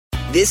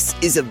This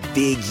is a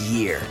big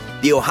year.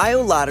 The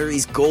Ohio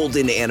Lottery's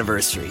golden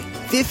anniversary.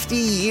 50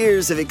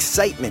 years of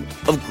excitement,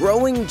 of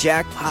growing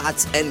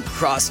jackpots and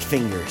crossed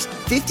fingers.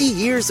 50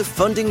 years of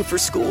funding for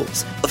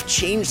schools, of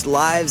changed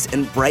lives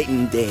and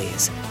brightened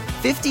days.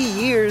 50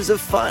 years of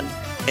fun.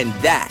 And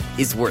that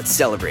is worth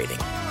celebrating.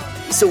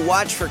 So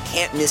watch for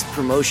can't-miss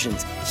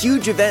promotions,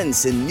 huge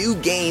events, and new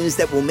games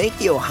that will make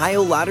the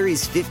Ohio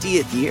Lottery's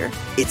 50th year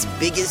its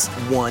biggest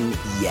one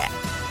yet.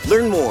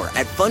 Learn more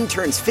at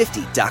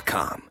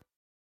funturns50.com.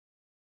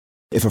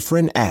 If a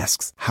friend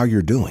asks how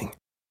you're doing,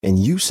 and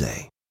you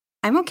say,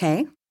 I'm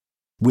okay.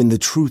 when the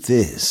truth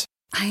is,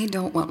 I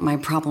don't want my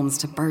problems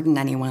to burden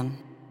anyone.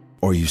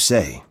 or you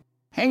say,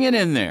 Hang it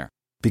in there.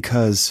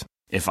 because,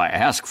 If I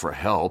ask for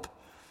help,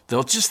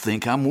 they'll just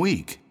think I'm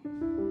weak.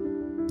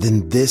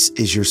 then this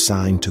is your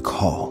sign to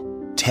call,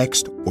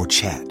 text, or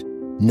chat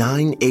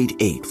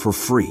 988 for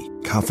free,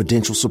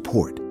 confidential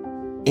support.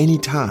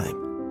 Anytime.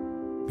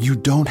 You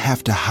don't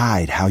have to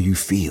hide how you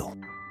feel.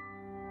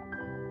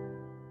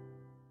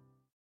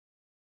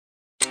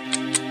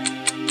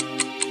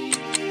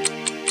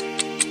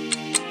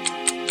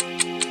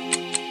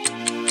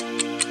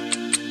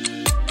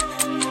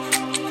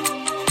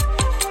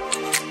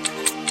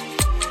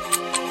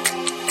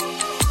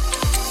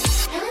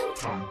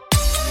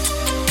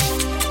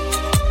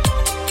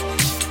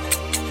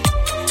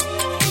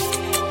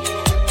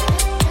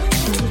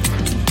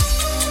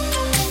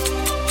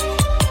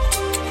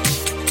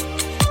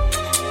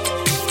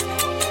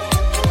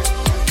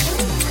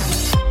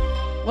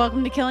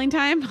 Welcome to Killing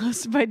Time,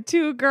 hosted by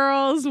two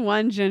girls,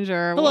 one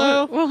ginger.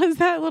 Hello. What was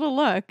that little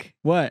look?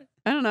 What?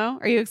 I don't know.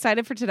 Are you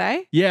excited for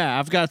today? Yeah,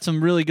 I've got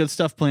some really good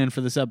stuff planned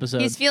for this episode.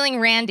 He's feeling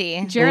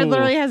Randy. Jared Ooh.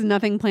 literally has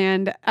nothing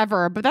planned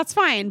ever, but that's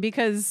fine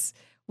because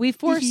we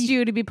forced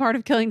you to be part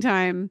of Killing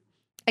Time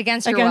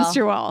Against your against will.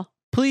 your will.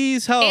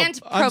 Please help.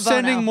 And pro I'm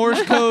sending bono.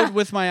 Morse code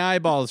with my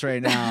eyeballs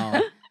right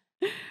now.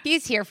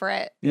 He's here for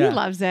it. Yeah. He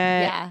loves it.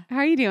 Yeah. How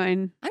are you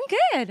doing? I'm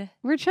good.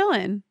 We're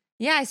chilling.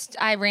 Yeah,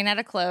 I ran out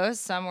of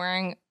clothes, so I'm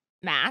wearing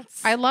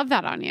mats. I love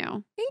that on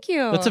you. Thank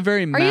you. That's a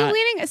very Are you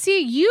leaning? See,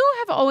 you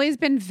have always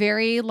been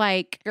very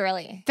like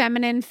girly.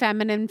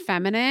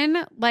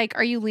 feminine. Like,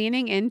 are you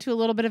leaning into a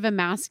little bit of a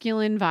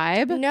masculine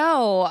vibe?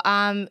 No,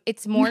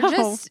 it's more No.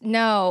 just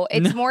no.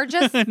 It's more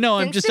just No,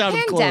 I'm since just the out of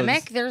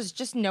pandemic. clothes. There's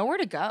just nowhere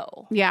to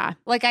go. Yeah.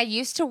 Like I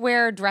used to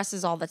wear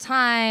dresses all the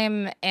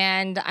time,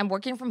 and I'm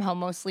working from home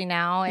mostly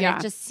now, and Yeah.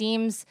 it just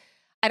seems.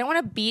 I don't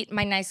want to beat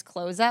my nice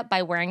clothes up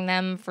by wearing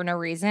them for no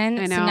reason.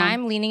 I So know. now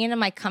I'm leaning into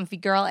my comfy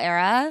girl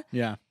era.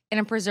 Yeah. And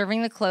I'm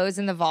preserving the clothes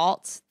in the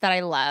vault that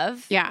I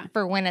love Yeah.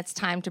 for when it's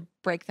time to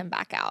break them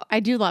back out. I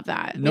do love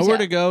that. Nowhere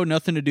too. to go,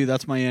 nothing to do.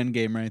 That's my end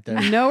game right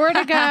there. Nowhere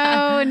to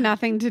go,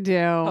 nothing to do.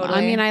 I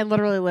Totally. mean, I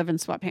literally live in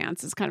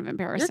sweatpants. It's kind of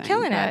embarrassing. You're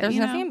killing but, it. There's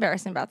you nothing know.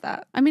 embarrassing about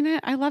that. I mean,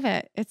 I love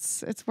it.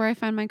 It's where I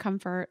find my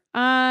comfort.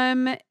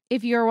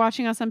 If you're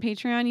watching us on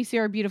Patreon, you see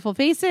our beautiful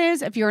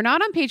faces. If you're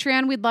not on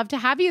Patreon, we'd love to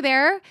have you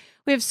there.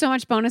 We have so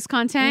much bonus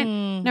content.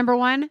 Mm. Number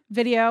one,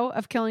 video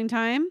of Killing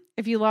Time.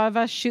 If you love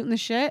us shooting the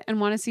shit and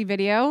want to see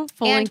video,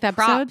 full And length episodes.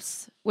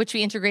 props, which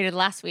we integrated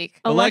last week.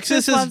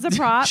 Alexis loves a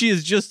prop. She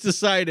has just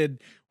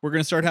decided we're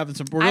going to start having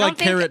some. We're I like don't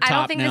think, Carrot I Top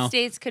don't think now. the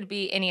stakes could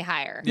be any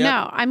higher. Yep.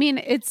 No, I mean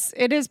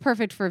it is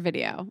perfect for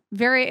video.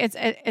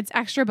 It's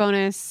extra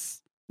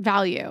bonus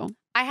value.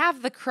 I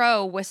have the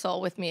crow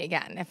whistle with me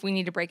again if we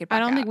need to break it back I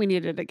don't out. think we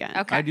need it again.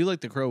 Okay. I do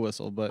like the crow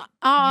whistle, but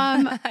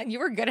You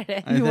were good at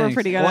it. You were thanks.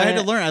 pretty good Well, I at had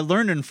to it. learn. I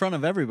learned in front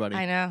of everybody.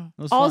 I know.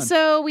 It was fun.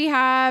 Also, we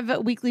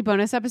have weekly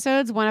bonus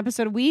episodes, one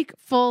episode a week,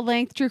 full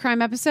length true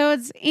crime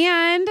episodes,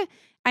 and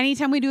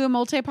anytime we do a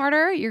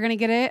multi-parter, you're going to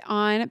get it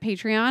on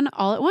Patreon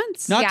all at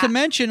once. Not Yeah. to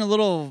mention a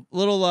little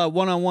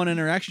one-on-one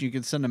interaction. You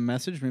can send a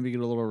message, maybe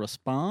get a little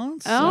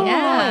response. Oh,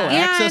 Yeah.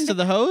 Access and to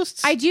the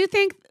hosts. I do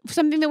think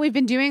something that we've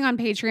been doing on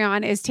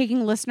Patreon is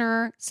taking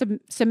listener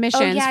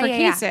submissions for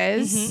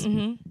cases.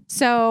 Mhm.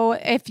 So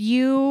if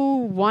you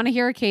want to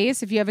hear a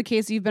case, if you have a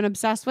case you've been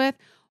obsessed with,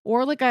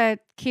 or like a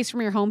case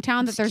from your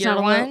hometown that there's Obscure not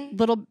a one.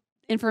 little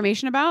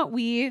information about,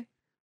 we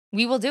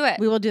We will do it.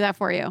 will do that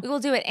for you. We will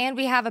do it. And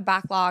we have a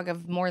backlog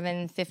of more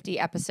than 50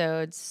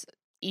 episodes,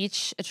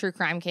 each a true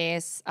crime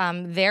case.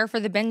 There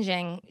for the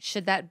binging,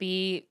 should that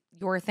be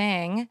your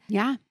thing.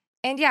 Yeah.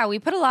 And yeah, we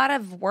put a lot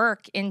of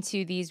work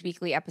into these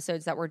weekly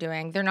episodes that we're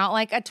doing. They're not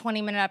like a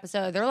 20-minute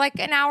episode. They're like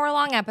an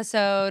hour-long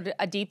episode,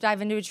 a deep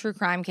dive into a true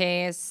crime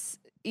case.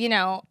 You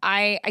know,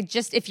 I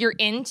just, if you're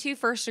into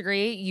First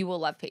Degree, you will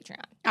love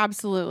Patreon.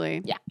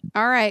 Absolutely. Yeah.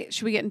 All right.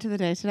 Should we get into the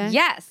day today?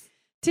 Yes.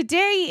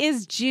 Today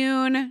is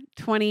June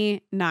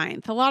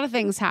 29th. A lot of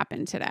things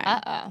happened today.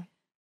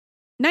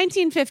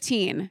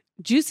 1915,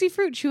 Juicy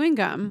Fruit Chewing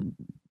Gum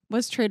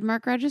was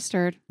trademark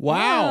registered.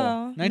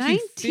 wow.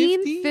 1950?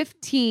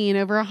 1915,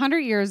 over 100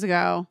 years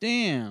ago.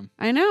 Damn.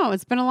 I know.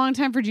 It's been a long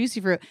time for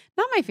Juicy Fruit.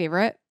 Not my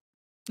favorite.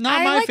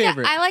 Not my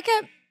favorite.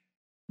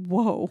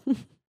 Whoa.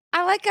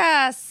 I like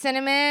a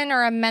cinnamon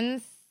or a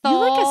menthol. You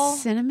like a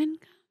cinnamon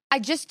gum? I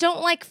just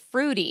don't like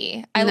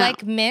fruity. I No.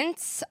 like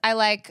mints. I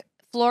like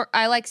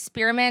I like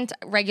spearmint,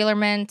 regular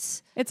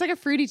mint. It's like a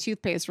fruity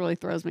toothpaste really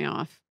throws me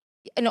off.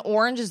 An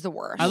orange is the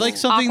worst. I like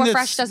something Aquafresh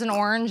that's- does an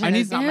orange, I and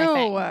need- it's not my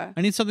thing.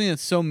 I need something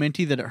that's so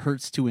minty that it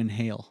hurts to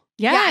inhale.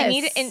 Yes. Yeah, I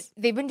need it. And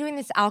they've been doing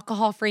this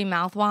alcohol-free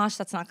mouthwash.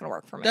 That's not going to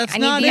work for me. That's I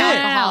need not the it.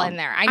 alcohol in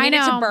there. I need it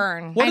to know.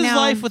 burn. What I is know.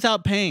 life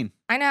without pain?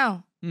 I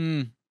know.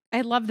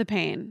 I love the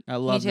pain. I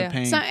love the too.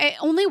 pain. So it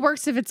only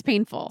works if it's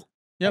painful.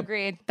 Yep.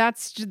 Agreed.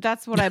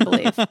 That's what I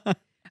believe.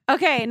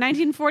 Okay,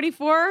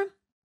 1944.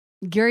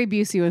 Gary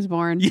Busey was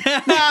born.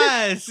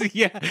 Yes.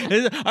 Yeah.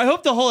 I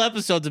hope the whole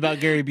episode's about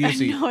Gary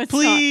Busey. No, it's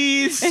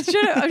please. It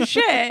should have. Oh,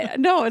 shit.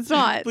 No, it's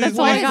not. Please, That's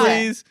all I please, got.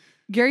 please.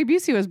 Gary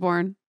Busey was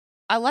born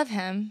I love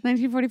him.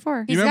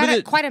 1944. He's remember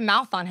got quite a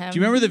mouth on him. Do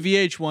you remember the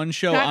VH1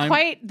 show? Not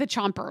quite the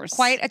chompers.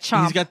 Quite a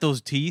chomp. He's got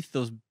those teeth,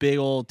 those big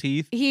old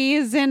teeth.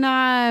 He's in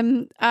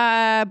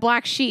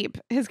Black Sheep.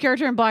 His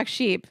character in Black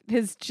Sheep.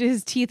 His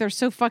teeth are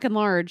so fucking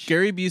large.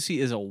 Gary Busey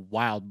is a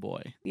wild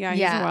boy. Yeah, he's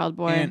Yeah. a wild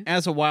boy. And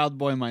as a wild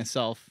boy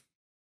myself,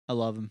 I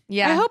love him.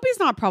 Yeah. I hope he's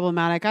not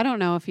problematic. I don't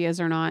know if he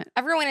is or not.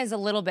 Everyone is a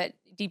little bit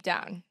deep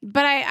down.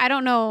 But I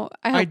don't know.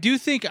 I I hope do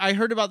think I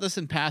heard about this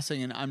in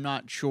passing, and I'm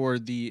not sure I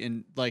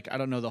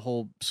don't know the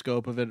whole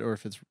scope of it or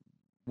if it's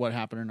what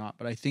happened or not.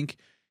 But I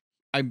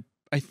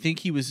think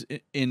he was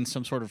in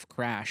some sort of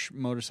crash,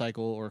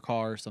 motorcycle or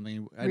car or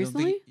something.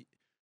 Recently?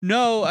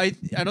 No, I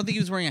don't think he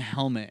was wearing a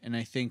helmet, and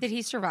I think Did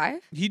he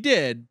survive? he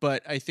did.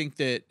 But I think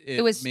that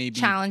It was maybe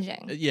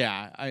challenging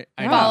Yeah,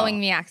 I following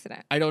know. the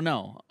accident. I don't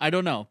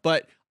know,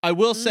 but I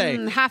will say.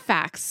 half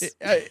facts.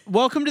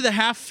 Welcome to the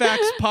Half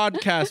Facts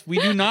podcast. We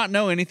do not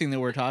know anything that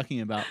we're talking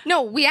about.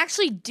 No, we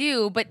actually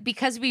do, but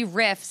because we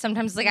riff,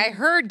 sometimes like I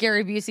heard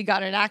Gary Busey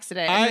got in an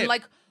accident, and I'm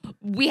like,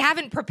 we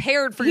haven't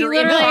prepared for He your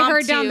literally impromptu.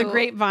 heard down the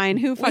grapevine.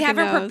 Who fucking We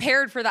haven't knows?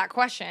 prepared for that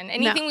question.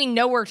 Anything we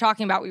know we're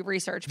talking about, we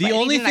research. The but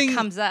only anything thing- that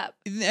comes up,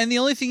 And the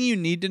only thing you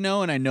need to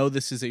know, and I know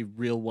this is a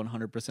real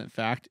 100%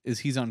 fact, is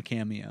he's on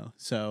Cameo.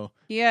 So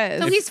He is.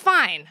 so he's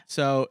fine.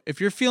 if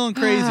you're feeling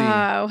crazy,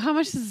 Oh, how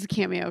much does this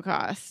cameo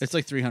cost? it's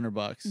like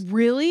 $300.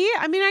 Really?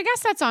 I mean, I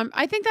guess that's on.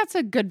 I think that's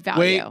a good value.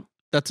 Wait,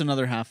 that's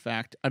another half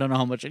fact. I don't know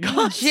how much it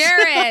costs.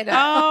 Jared,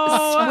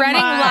 Oh,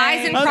 spreading my.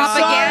 lies and I'm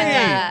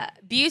propaganda.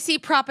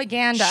 Busey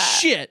propaganda.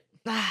 Shit.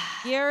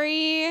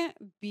 Gary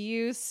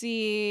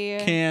Busey.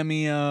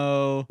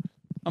 Cameo.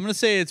 I'm gonna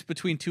say it's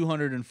between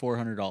 $200 and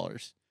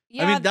 $400.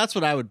 Yeah, I mean, that's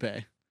what I would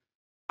pay.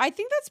 I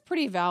think that's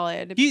pretty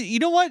valid. You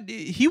know what?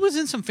 He was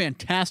in some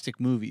fantastic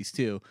movies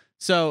too.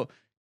 So,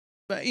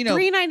 but you know,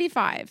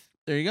 $395.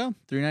 there you go,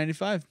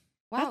 $395.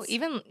 Wow, That's-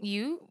 even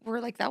you were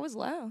like, that was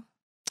low.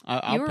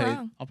 I'll were pay.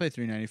 wrong. I'll pay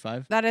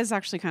 $395. That is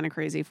actually kind of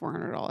crazy.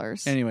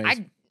 $400. Anyways,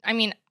 I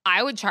mean,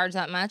 I would charge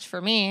that much for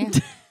me.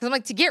 'Cause I'm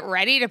like, to get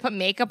ready to put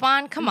makeup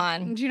on? Come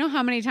on. Do you know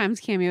how many times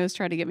Cameo has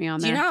tried to get me on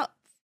Do there? you know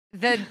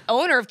the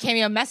owner of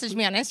Cameo messaged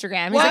me on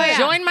Instagram? He's Well, like, yeah.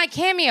 join my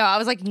Cameo. I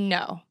was like,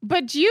 no.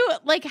 But do you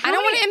like? How I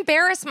don't many, want to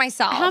embarrass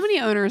myself. How many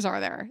owners are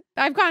there?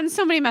 I've gotten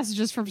so many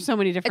messages from so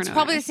many different. It's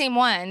probably the owners. same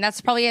one.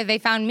 That's probably they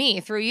found me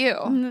through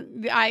you.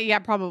 Yeah,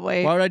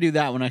 probably. why would I do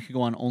that when I could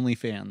go on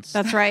OnlyFans?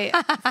 That's right.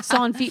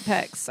 Selling feet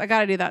pics. I got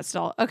to do that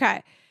still.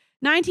 Okay.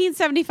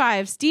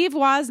 1975, Steve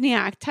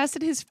Wozniak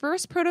tested his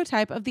first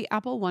prototype of the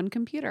Apple I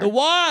computer. the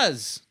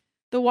Woz.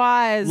 The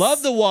Woz.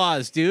 Love the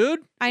Woz, dude.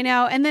 I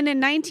know. And then in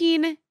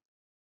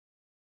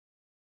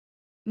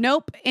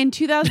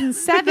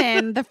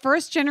 2007, the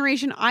first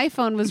generation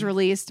iPhone was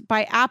released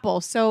by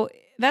Apple. So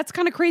that's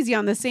kind of crazy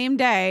on the same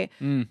day.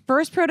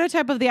 First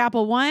prototype of the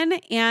Apple I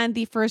and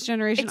the first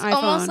generation It's iPhone.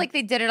 almost like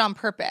they did it on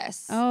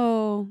purpose.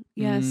 Oh,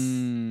 yes.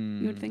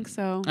 You would think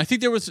so. I think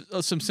there was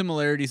some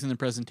similarities in the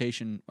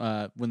presentation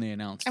when they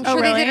announced I'm it. sure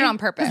Oh, they really? did it on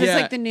purpose. Is this Yeah.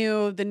 like the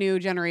new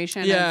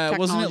generation? Yeah, of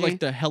wasn't it technology? like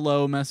the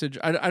hello message?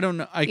 I don't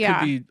know.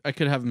 Yeah. I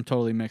could have them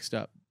totally mixed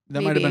up.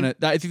 That might have Maybe.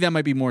 been I think that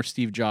might be more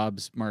Steve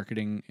Jobs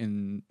marketing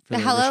for The the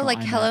hello, original like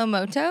iMac. hello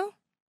Moto?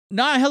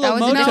 Not hello That was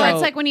Moto. No,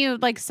 it's like when you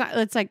like.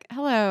 It's like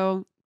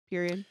hello.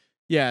 Period.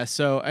 Yeah,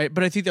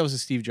 but I think that was a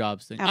Steve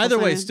Jobs thing. Apple Either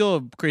way, sign. still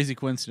a crazy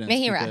coincidence May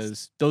he rest.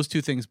 because those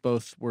two things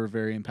both were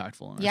very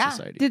impactful in our Yeah.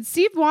 society. Did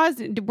Steve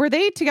were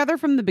they together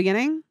from the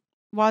beginning?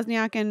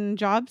 Wozniak and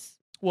Jobs.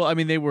 Well, I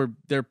mean,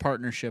 their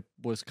partnership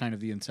was kind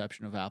of the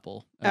inception of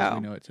Apple as we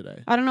know it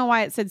today. I don't know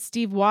why it said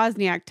Steve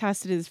Wozniak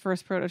tested his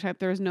first prototype.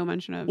 There was no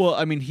mention of. Well,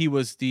 I mean, he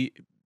was the.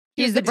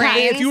 He's the brains.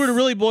 brains. If you were to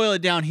really boil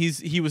it down,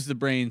 he was the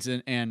brains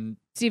and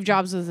Steve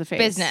Jobs was the face.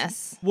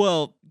 Business.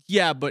 well,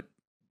 yeah, but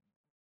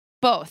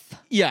Both.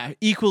 yeah,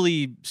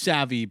 equally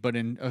savvy, but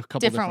in a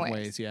couple Different different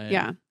ways. ways. Yeah,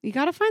 Yeah, you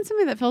got to find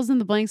somebody that fills in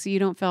the blanks that you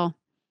don't fill.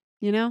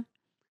 You know.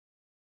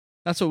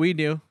 That's what we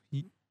do.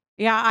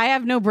 Yeah, I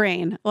have no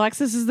brain.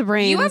 Alexis is the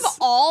brains. You have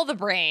all the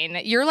brain.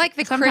 You're like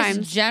the Sometimes.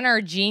 Kris Jenner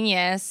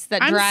genius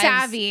that I'm drives.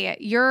 savvy.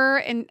 You're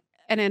an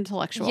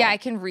intellectual. Yeah, I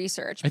can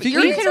research. I but think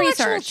you're you can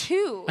intellectual research.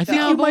 too. I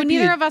think No, you but might be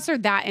neither a- of us are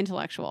that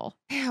intellectual.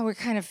 Yeah, we're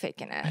kind of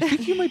faking I it.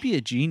 think you might be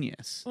a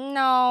genius.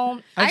 No,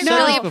 I've I said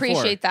really this before.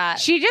 appreciate that.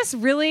 She just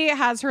really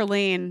has her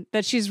lane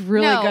that she's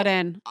really No. good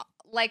in.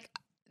 Like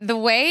the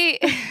way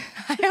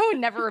I would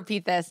never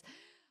repeat this.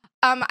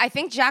 I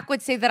think Jack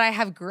would say that I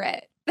have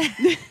grit.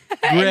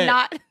 and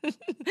not,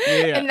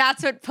 Yeah. and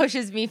that's what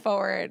pushes me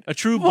forward. A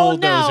true Well,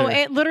 bulldozer. no,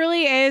 it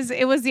literally is.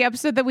 It was the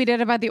episode that we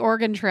did about the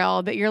Oregon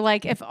Trail that you're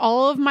like, if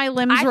all of my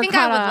limbs I were think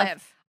cut I would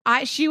off,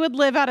 live. she would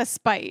live out of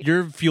spite.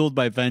 You're fueled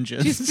by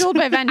vengeance. She's fueled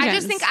by vengeance. I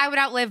just think I would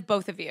outlive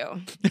both of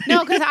you.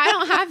 no, because I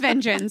don't have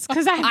vengeance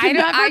because I've I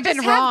never just been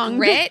have wronged.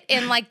 grit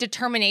and like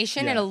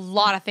determination and Yeah. a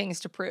lot of things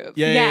to prove.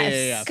 yeah, Yes.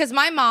 yeah. Because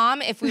my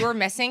mom, if we were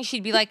missing,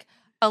 she'd be like,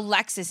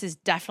 Alexis is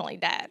definitely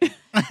dead.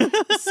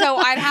 So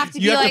I'd have to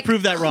You be have to like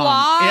prove that wrong.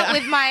 claw Yeah.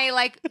 with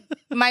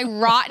my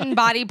rotten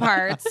body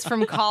parts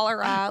from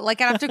cholera.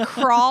 Like I'd have to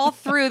crawl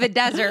through the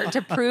desert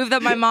to prove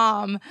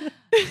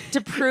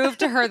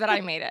to her that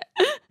I made it.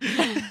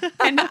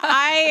 And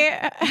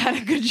I had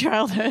a good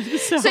childhood.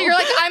 So So you're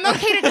like, I'm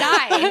okay to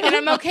die, and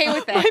I'm okay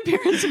with my it.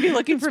 parents would be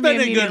looking for been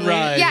me a good immediately.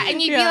 ride. Yeah, and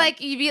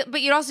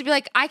but you'd also be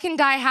like, I can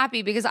die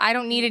happy because I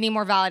don't need any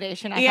more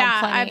validation. I've Yeah, had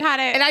plenty. I've had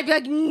it. And I'd be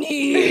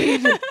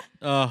like,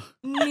 Oh,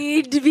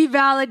 need to be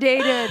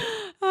validated.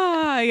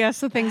 Ah,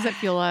 yes, the things that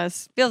fuel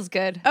us. Feels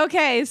good.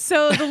 Okay,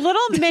 so the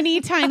little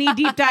mini tiny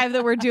deep dive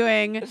that we're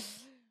doing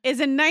is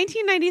in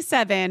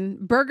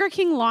 1997, Burger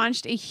King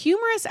launched a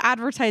humorous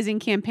advertising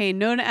campaign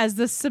known as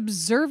the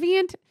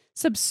Subservient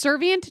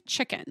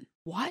Chicken.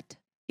 What?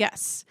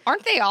 Yes.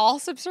 Aren't they all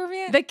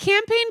subservient? The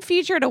campaign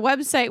featured a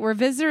website where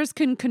visitors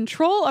can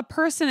control a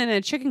person in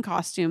a chicken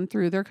costume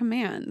through their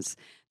commands.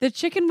 The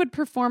chicken would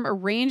perform a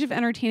range of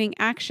entertaining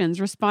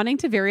actions, responding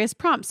to various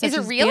prompts. Such Is it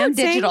as real or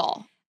dancing,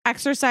 digital?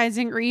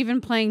 exercising, or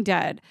even playing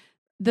dead.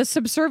 The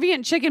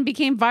Subservient Chicken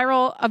became a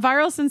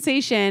viral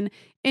sensation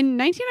in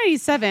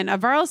 1997. A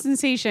viral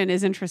sensation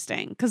is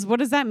interesting because what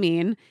does that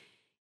mean?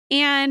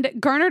 And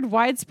garnered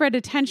widespread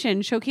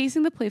attention,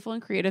 showcasing the playful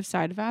and creative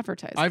side of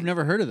advertising. I've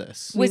never heard of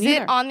this. Was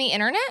neither. it on the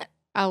internet?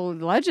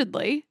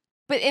 Allegedly.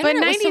 But But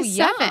internet was so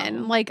 97,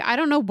 young. like, I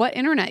don't know what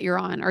internet you're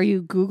on. Are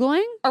you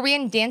Googling? Are we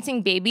in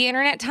dancing baby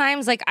internet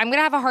times? Like, I'm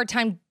gonna have a hard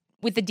time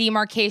with the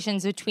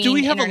demarcations between. Do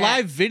we have internet. a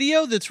live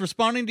video that's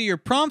responding to your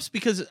prompts?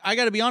 Because I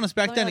got to be honest,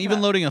 back Let me then, look it even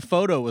up. loading a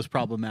photo was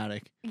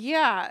problematic.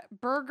 Yeah.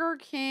 Burger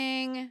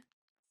King.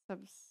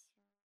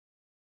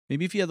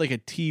 Maybe if you had like a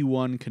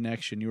T1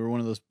 connection, you were one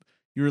of those.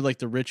 You were like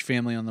the rich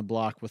family on the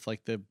block with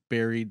like the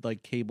buried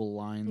like cable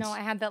lines. No, I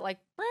had that like.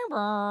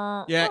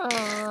 Yeah.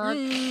 Oh,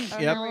 Yep.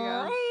 here we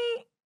go.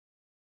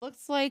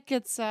 Looks like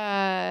it's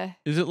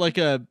Is it like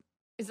a?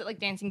 Is it like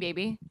dancing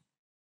baby?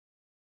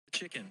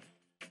 Chicken.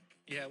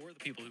 Yeah, we're the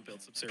people who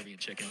built Subservient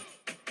Chicken.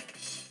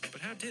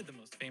 But how did the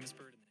most famous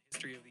bird in the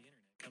history of the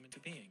internet come into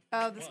being?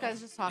 Oh, this Well,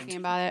 guy's just talking into-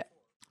 about it.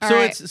 So All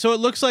right. it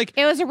looks like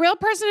It was a real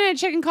person in a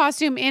chicken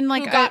costume in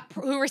like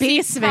Who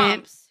received basement.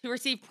 prompts? Who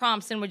received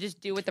prompts and would just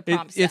do what the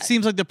prompts it said.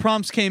 seems like the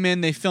prompts came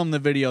in, they filmed the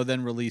video,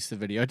 then released the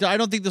video. I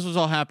don't think this was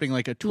all happening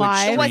like a Twitch Live.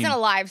 stream. It wasn't a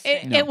live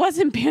stream. It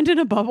wasn't banned in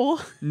a bubble.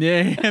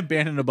 Yeah,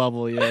 banned in a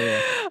bubble. Yeah.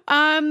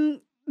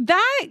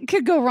 That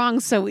could go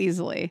wrong so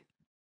easily.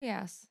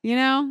 Yes. You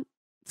know?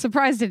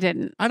 Surprised it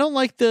didn't. I don't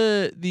like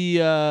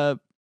the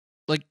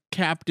like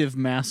captive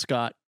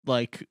mascot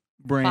like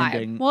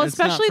branding. Well, It's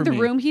not especially for the me.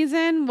 room he's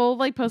in. We'll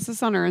like post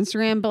this on our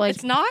Instagram, but like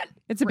It's not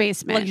it's a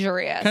basement.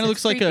 luxurious. Kind of It's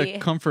looks like creepy. a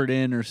Comfort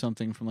Inn or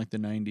something from like the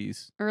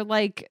 90s. Or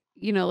like,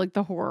 you know, like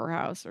the horror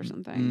house or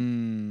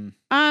something.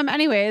 Mm.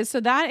 Anyways, so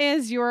that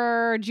is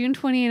your June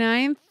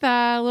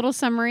 29th little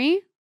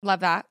summary.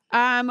 Love that.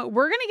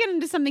 We're gonna get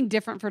into something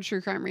different for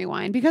True Crime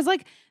Rewind because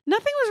like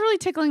nothing was really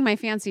tickling my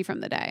fancy from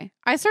the day.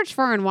 I searched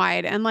far and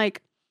wide and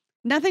like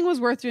nothing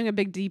was worth doing a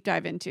big deep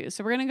dive into.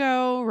 So we're gonna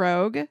go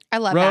rogue. I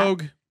love that.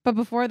 Rogue. But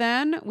before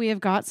then, we have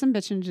got some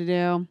bitching to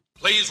do.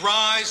 Please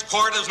rise.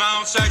 Court is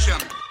now in session.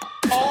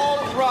 All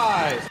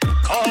rise.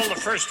 Call the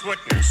first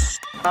witness.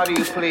 How do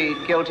you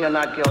plead, guilty or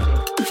not guilty?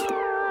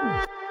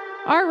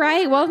 All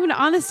right, welcome to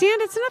On the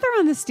Stand. It's another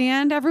On the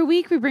Stand. Every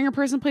week we bring a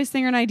person, place,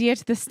 thing, or an idea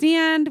to the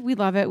stand. We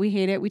love it. We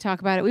hate it. We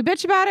talk about it. We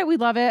bitch about it. We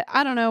love it.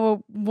 I don't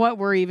know what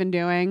we're even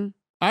doing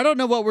I don't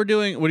know what we're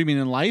doing. What do you mean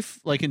in life?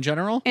 Like in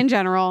general? in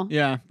general.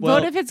 Yeah. Well,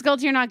 Vote if it's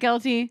guilty or not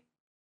guilty.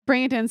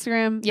 Bring it to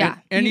Instagram. Yeah.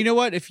 And you know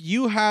what? If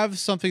you have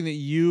something that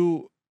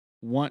you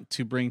want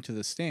to bring to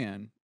the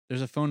stand,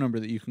 there's a phone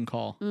number that you can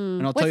call. Mm.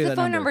 And I'll What's tell you the that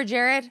phone number,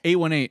 Jared?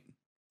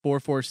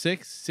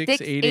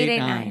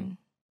 818-446-6889.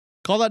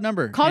 Call that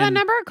number. Call that and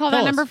number. Call that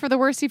tell number us. for the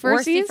worsty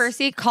Worsty firsties.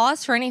 Firsty. Call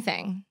us for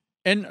anything.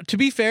 And to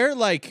be fair,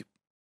 like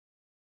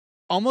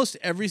almost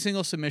every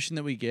single submission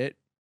that we get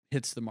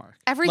hits the mark.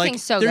 Everything's Like,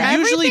 so they're good.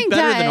 usually Everything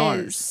better than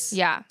does. ours.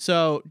 Yeah.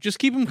 So just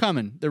keep them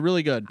coming. They're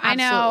really good. I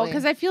know, Absolutely.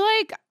 because I feel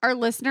like our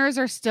listeners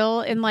are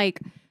still in like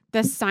the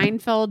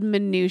Seinfeld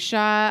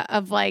minutia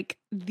of like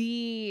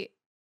the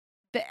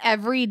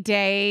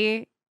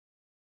everyday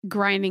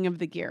grinding of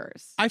the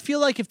gears. I feel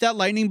like if that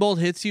lightning bolt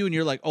hits you and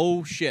you're like,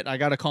 oh shit, I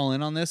got to call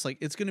in on this, like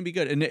it's going to be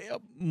good. And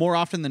more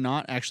often than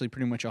not, actually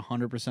pretty much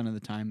 100% of the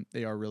time,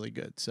 they are really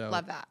good. So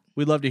Love that.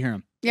 we'd love to hear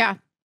them. Yeah.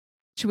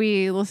 Should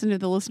we listen to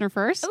the listener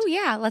first? Oh,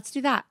 yeah. Let's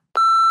do that.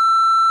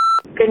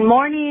 Good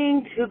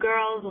morning, two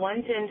girls,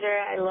 one ginger.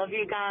 I love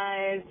you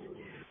guys.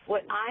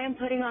 What I am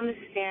putting on the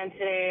stand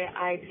today,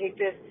 I take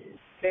this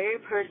very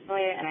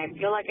personally, and I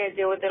feel like I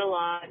deal with it a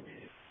lot.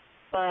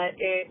 but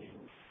it's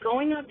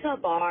going up to a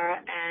bar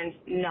and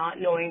not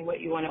knowing what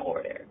you want to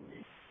order.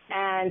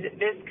 And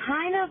this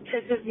kind of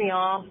pisses me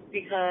off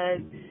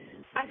because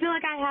I feel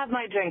like I have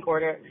my drink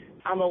order.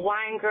 I'm a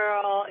wine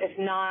girl. If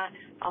not,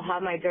 I'll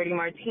have my dirty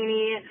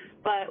martini.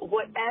 But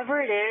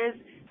whatever it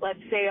is, let's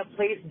say a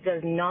place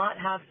does not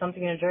have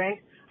something to drink,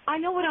 I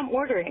know what I'm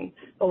ordering.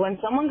 But when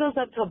someone goes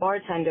up to a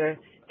bartender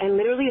and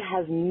literally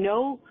has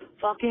no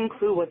fucking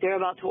clue what they're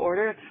about to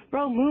order,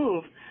 bro,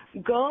 move.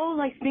 Go,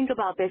 think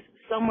about this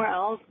somewhere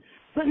else,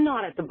 but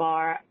not at the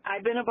bar.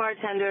 I've been a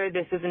bartender.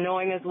 This is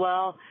annoying as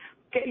well.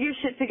 Get your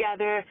shit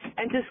together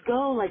and just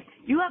go.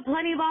 You have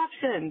plenty of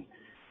options.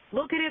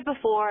 Look at it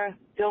before.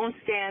 Don't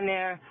stand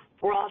there.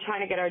 We're all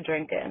trying to get our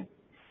drink in.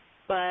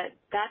 But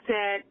that's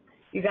it.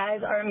 You guys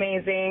are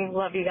amazing.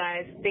 Love you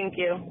guys. Thank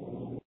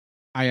you.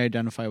 I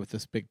identify with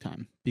this big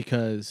time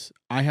because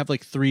I have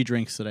 3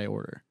 drinks that I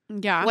order.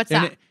 Yeah. What's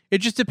And that? it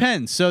just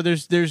depends. So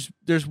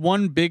there's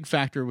one big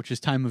factor, which is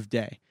time of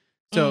day.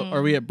 So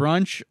are we at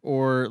brunch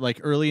or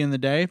early in the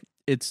day?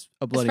 It's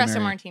a Bloody Espresso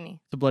Mary. martini.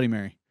 It's a Bloody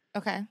Mary.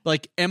 Okay.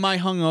 Am I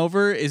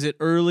hungover? Is it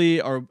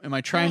early, or am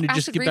I trying to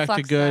just Acid get back to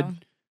reflux, good? though.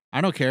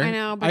 I don't care. I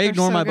know, but I they're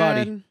ignore so my good.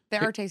 body. They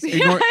are tasty.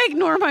 Ignore- I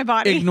ignore my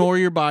body. Ignore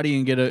your body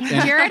and get a. And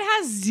Jared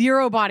has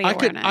zero body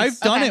awareness. I've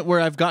done Okay. it where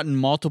I've gotten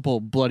multiple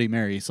Bloody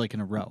Marys in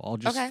a row. I'll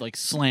just Okay.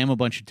 slam a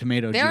bunch of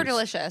tomato They juice. are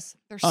delicious.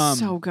 They're Um,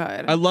 so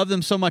good. I love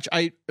them so much.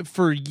 I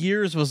for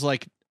years was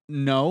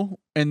no,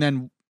 and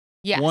then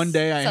Yes. one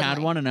day I had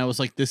suddenly. one and I was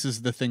like, this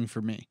is the thing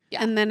for me.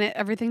 Yeah. And then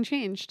everything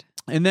changed.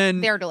 And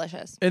then They're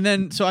delicious. And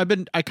then so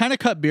I kind of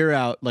cut beer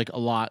out a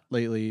lot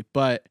lately,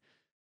 but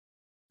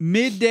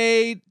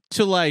midday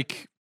to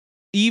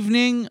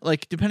evening,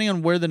 depending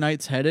on where the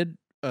night's headed,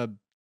 a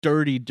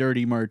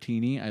dirty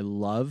martini. I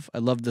love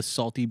the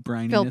salty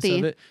brininess Filthy.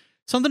 of it.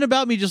 Something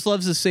about me just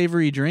loves a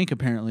savory drink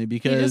apparently He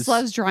because just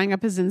loves drying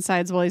up his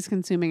insides while he's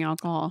consuming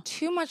alcohol.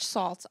 Too much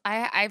salt.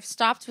 I've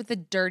stopped with the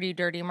dirty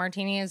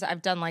martinis.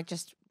 I've done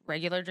just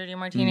regular dirty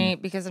martini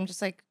because I'm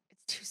just it's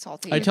too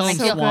salty. I tell him And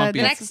feel- swampy.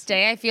 The next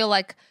day I feel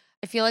like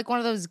one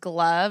of those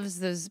gloves,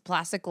 those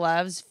plastic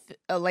gloves,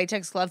 a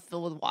latex glove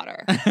filled with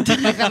water.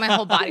 I feel my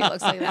whole body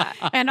looks like that.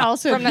 And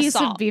also From a the piece of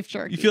salt. beef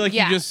jerky. you feel like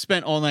Yeah. you just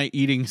spent all night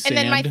eating sand.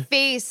 And then my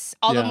face,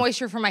 all the Yeah.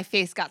 moisture from my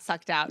face got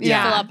sucked out to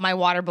Yeah. fill up my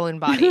water balloon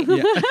body.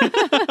 Yeah.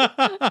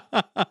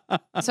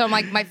 So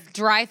I'm my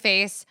dry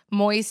face,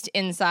 moist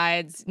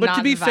insides. But not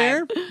to be the vibe.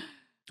 fair,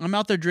 I'm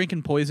out there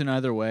drinking poison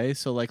either way,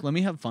 so let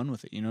me have fun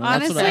with it.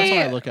 Honestly, that's how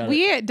I look at it.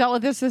 we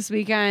dealt with this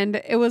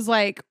weekend. It was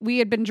we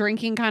had been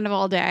drinking kind of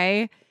all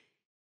day.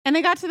 And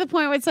they got to the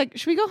point where it's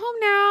should we go home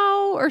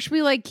now or should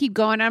we keep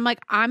going? And I'm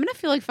I'm going to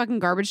feel like fucking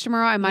garbage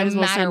tomorrow. I might No as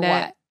well matter send it.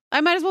 what.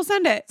 I might as well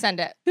send it. Send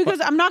it. Because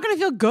I'm not going to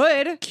feel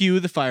good. Cue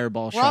the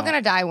fireball shot. We're all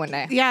gonna die one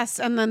day. Yes.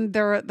 And then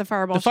the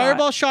fireball The shot.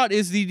 fireball shot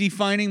is the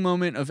defining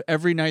moment of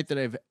every night that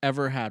I've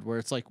ever had, where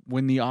it's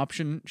when the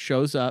option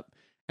shows up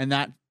and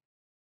that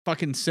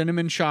fucking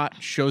cinnamon shot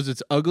shows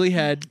its ugly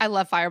head. I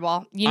love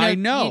Fireball. I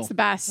know. It's the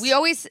best. We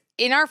always,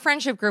 in our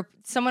friendship group,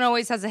 someone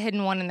always has a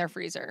hidden one in their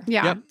freezer.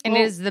 Yeah. Yep. And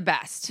Well, it is the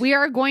best. we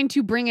are going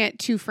to bring it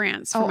to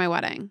France for Oh, my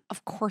wedding.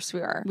 Of course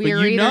we are. We But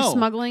are you either know.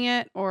 smuggling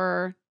it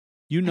or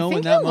You know, I in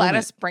think that you'll moment. let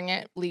us bring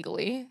it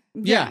legally.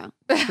 Yeah,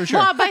 for sure.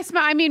 Well, by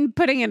I mean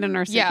putting it in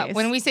our suitcase. Yeah,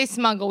 when we say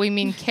smuggle, we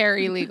mean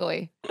carry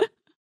legally.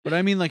 But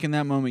I mean, in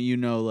that moment,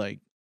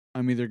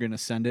 I'm either going to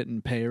send it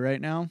and pay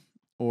right now,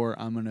 or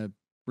I'm going to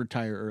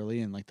retire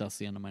early and that's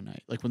the end of my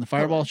night. When the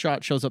fireball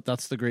shot shows up,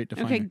 that's the great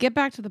definer. Okay, get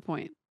back to the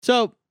point.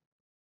 So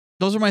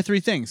those are my 3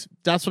 things.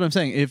 That's what I'm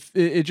saying. If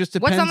it just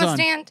depends What's on the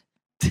stand?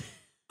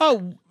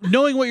 Oh,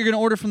 knowing what you're going to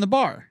order from the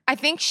bar. I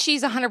think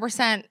she's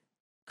 100%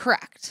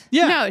 correct.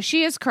 Yeah. No,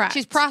 she is correct.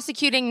 She's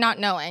prosecuting not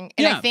knowing.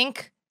 And Yeah. I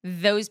think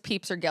those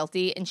peeps are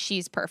guilty and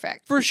she's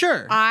perfect. For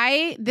sure.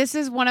 This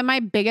is one of my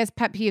biggest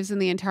pet peeves in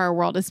the entire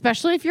world,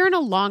 especially if you're in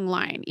a long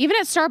line, even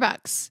at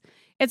Starbucks.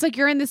 It's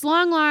you're in this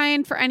long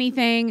line for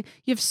anything.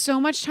 You have so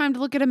much time to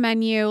look at a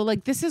menu.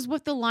 This is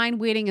what the line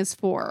waiting is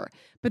for.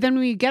 But then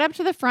when you get up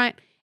to the front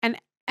and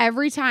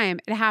every time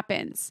it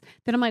happens,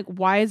 then I'm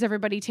why is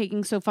everybody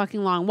taking so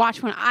fucking long?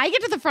 Watch when I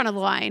get to the front of the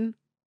line.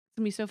 It's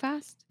going to be so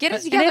fast. Get it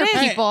And together, is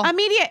people.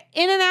 Immediate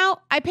in and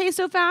out. I pay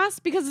so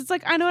fast because it's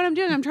I know what I'm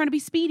doing. I'm trying to be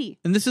speedy.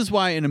 And this is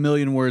why, in a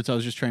million words, I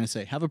was just trying to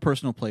say, have a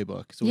personal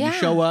playbook. So when you Yeah.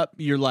 show up,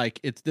 you're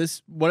it's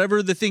this,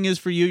 whatever the thing is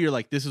for you, you're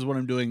this is what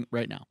I'm doing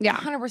right now. Yeah,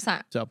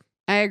 100%. So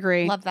I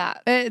agree. Love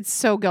that. It's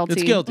so guilty.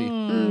 it's guilty.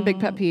 Big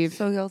pet peeve.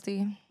 So guilty.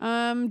 Do you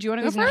want to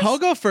go Who's first? I'll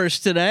go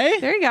first today.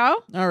 There you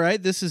go. All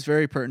right. This is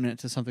very pertinent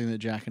to something that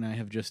Jack and I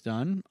have just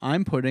done.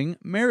 I'm putting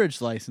marriage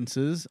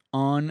licenses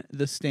on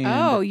the stand.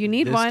 Oh, you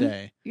need this one.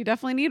 day. You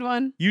definitely need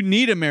one. You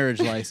need a marriage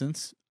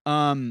license.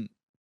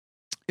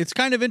 It's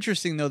kind of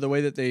interesting though the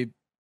way that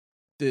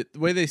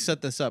they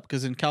set this up,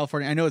 because in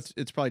California, I know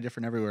it's probably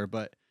different everywhere,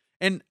 but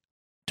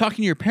talking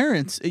to your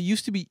parents, it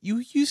used to be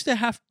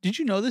did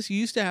you know this? You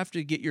used to have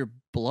to get your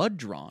blood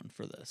drawn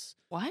for this.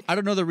 What? I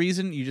don't know the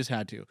reason, you just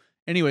had to.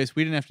 Anyways,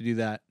 we didn't have to do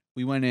that.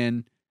 We went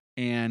in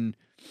and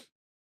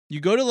You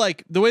go to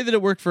like the way that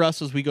it worked for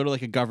us was we go to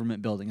like a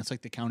government building. It's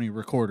like the county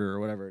recorder or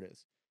whatever it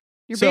is.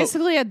 You're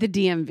basically at the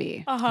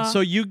DMV.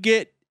 So you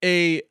get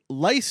a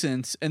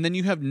license, and then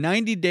you have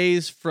 90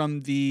 days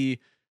from the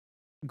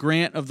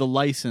grant of the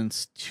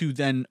license to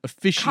then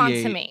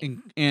officiate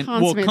and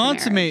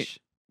consummate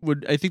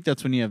would, I think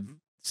that's when you have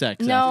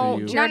sex. No,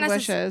 after you. not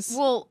necessarily.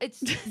 Well,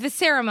 it's the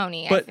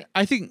ceremony. But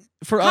I think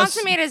for us,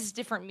 consummate has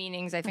different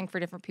meanings. I think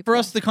for different people. For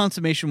us, the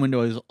consummation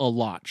window is a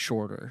lot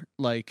shorter.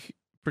 Like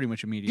pretty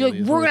much immediately.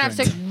 You're like, we're gonna have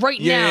sex right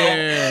now.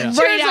 Yeah.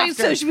 Right after.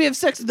 So should we have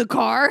sex in the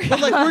car? But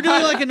like we're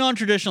doing like a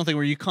non-traditional thing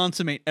where you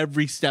consummate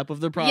every step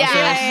of the process.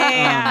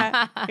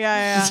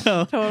 Yeah.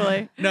 So,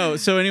 totally. No.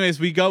 So anyways,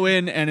 we go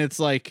in and it's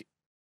like,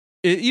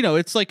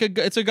 it's like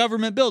it's a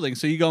government building.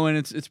 So you go in,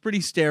 it's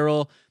pretty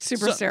sterile.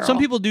 Super sterile. Some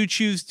people do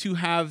choose to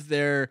have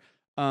their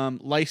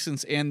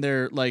license and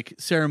their like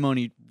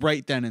ceremony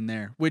right then and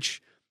there,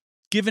 which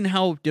given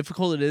how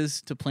difficult it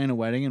is to plan a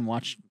wedding and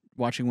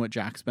watching what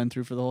Jack's been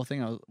through for the whole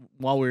thing,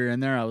 while we were in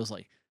there, I was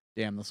like,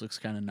 damn, this looks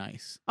kind of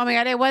nice. Oh my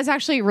God, it was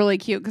actually really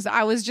cute because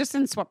I was just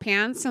in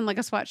sweatpants and like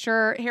a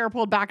sweatshirt, hair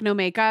pulled back, no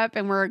makeup,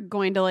 and we're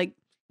going to like,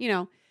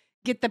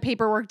 get the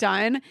paperwork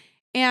done.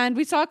 And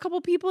we saw a couple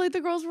people, like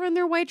the girls were in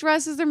their white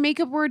dresses, their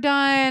makeup were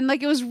done.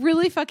 Like it was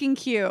really fucking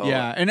cute.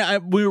 Yeah,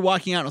 and we were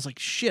walking out and I was like,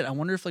 shit, I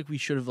wonder if like we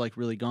should have like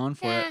really gone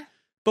for it.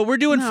 But we're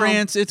doing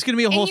France. It's going to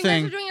be a whole thing.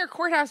 And you guys are doing your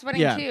courthouse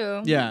wedding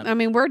too. Yeah. I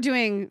mean, we're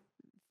doing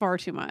far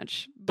too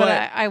much,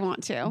 but I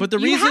want to. But the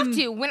you reason have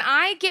to. When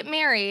I get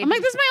married, I'm like,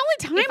 this is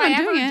my only time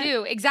I'm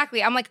doing it.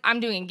 Exactly. I'm like, I'm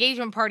doing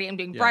engagement party. I'm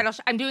doing bridal.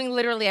 I'm doing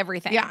literally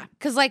everything. Yeah.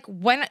 Because like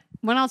when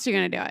else are you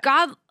going to do it?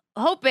 God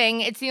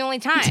hoping it's the only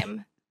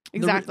time.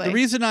 Exactly.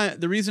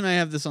 The reason I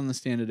have this on the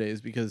stand today is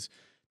because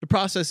the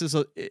process is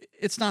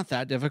it's not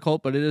that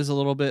difficult, but it is a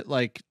little bit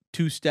like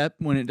two-step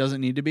when it doesn't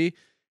need to be.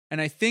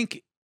 And I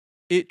think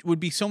it would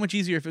be so much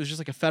easier if it was just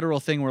like a federal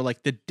thing where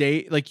like the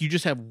day, like you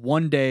just have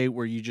one day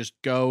where you just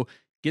go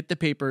get the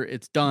paper,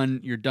 it's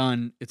done, you're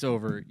done, it's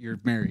over, you're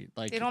married.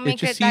 Like they don't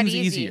make it just that seems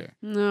easy. easier.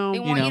 No, they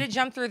want you to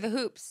jump through the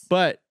hoops.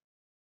 But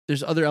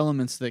there's other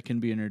elements that can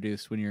be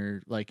introduced when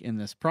you're like in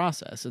this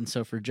process. And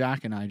so for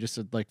Jack and I, just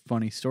a like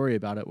funny story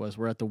about it was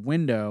we're at the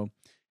window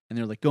and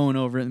they're like going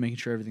over it and making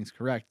sure everything's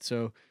correct.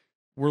 So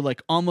we're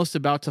like almost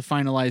about to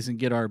finalize and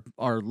get our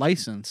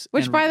license.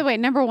 Which, and by the way,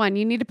 number one,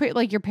 you need to put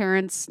like your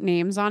parents'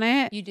 names on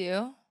it. You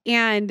do.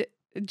 And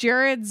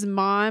Jared's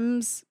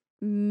mom's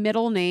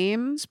middle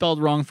name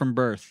spelled wrong from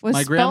birth. Was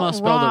My grandma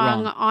spelled it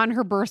wrong on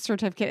her birth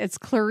certificate. It's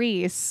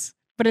Clarice,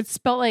 but it's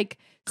spelled like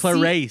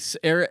Clarice,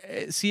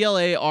 Clarice.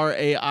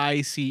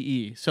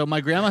 So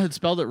my grandma had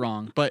spelled it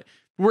wrong, but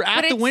we're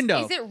at the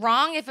window. Is it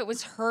wrong if it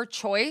was her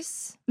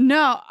choice?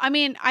 No, I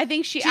mean, I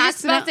think she just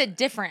spelled it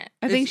different.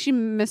 I think she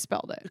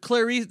misspelled it.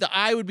 Clarice, the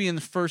I would be in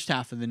the first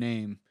half of the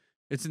name.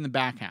 It's in the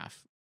back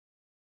half.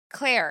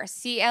 Claire,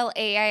 CLAIRICE. Yeah,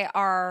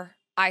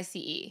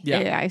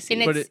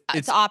 A-I-C-E. And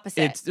it's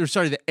opposite.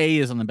 The A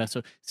is on the best.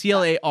 So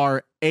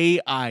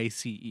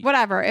CLARAICE.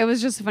 Whatever. It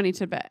was just a funny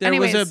tidbit.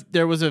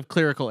 There was a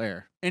clerical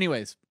error.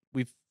 Anyways,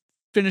 we've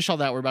finished all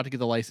that. We're about to get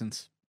the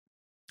license.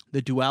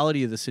 The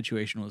duality of the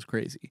situation was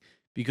crazy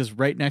because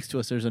right next to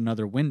us there's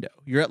another window.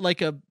 You're at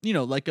like a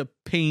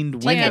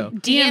paned window. Like a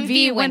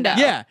DMV window.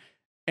 Yeah.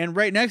 And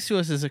right next to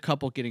us is a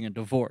couple getting a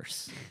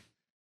divorce.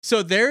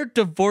 So they're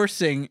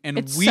divorcing and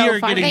we are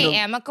getting Are they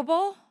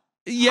amicable?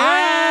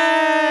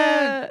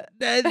 Yeah.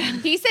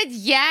 He said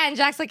yeah, and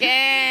Jack's like,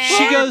 eh.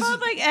 She goes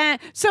like, eh.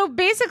 So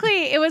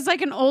basically, it was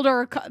like an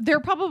older. They're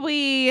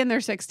probably in their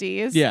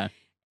 60s. Yeah.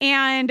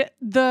 And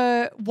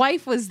the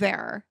wife was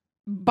there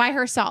by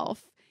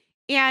herself,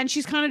 and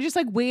she's kind of just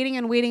like waiting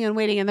and waiting and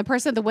waiting. And the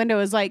person at the window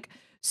is like,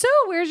 "So,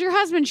 where's your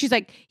husband?" She's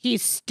like,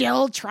 "He's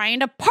still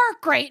trying to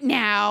park right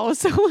now."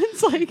 So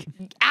it's like,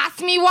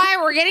 ask me why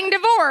we're getting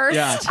divorced.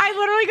 Yeah. I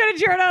literally go to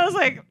Jared. I was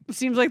like,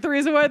 seems like the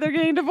reason why they're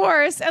getting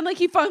divorced. And like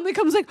he finally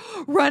comes like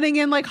running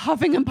in, like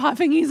huffing and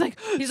puffing. He's like,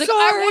 I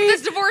sorry. want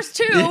this divorce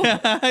too.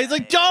 Yeah. He's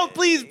like, don't,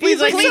 please He's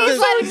like, please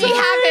let me have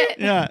it.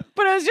 Yeah.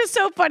 But it was just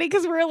so funny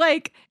because we were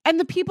like, and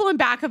the people in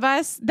back of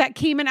us that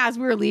came in as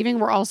we were leaving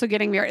were also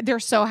getting married. They're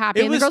so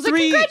happy. And the girls like,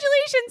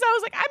 congratulations. I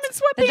was like, I'm in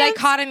sweatpants. The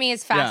dichotomy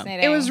is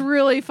fascinating. It was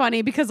really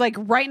funny because like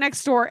right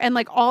next door and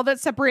like all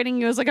that's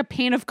separating you is like a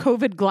pane of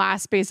COVID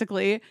glass,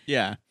 basically.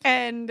 Yeah.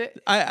 And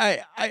I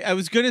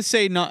was gonna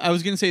say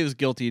it was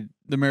guilty.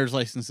 The marriage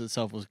license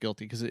itself was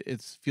guilty because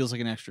it feels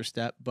like an extra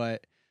step.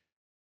 But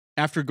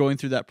after going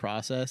through that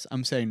process,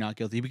 I'm saying not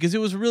guilty because it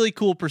was a really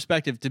cool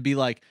perspective to be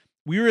like,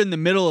 we were in the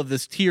middle of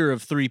this tier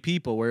of three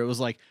people where it was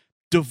like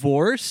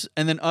divorce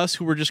and then us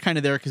who were just kind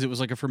of there because it was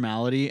like a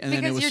formality. And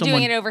because then it was you're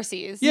someone doing it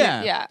overseas.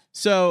 Yeah. Yeah.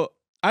 So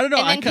I don't know.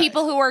 And then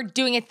people who are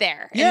doing it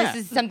there. And Yeah.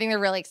 this is something they're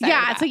really excited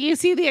about. it's like you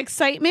see the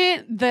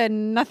excitement, the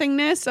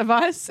nothingness of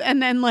us,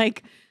 and then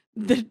like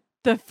the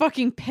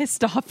fucking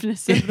pissed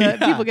offness of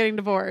the people getting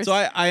divorced.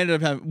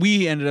 So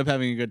we ended up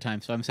having a good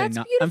time. So I'm saying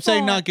That's I'm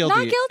saying not guilty.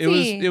 Not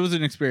guilty. It was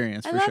an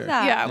experience I for love sure.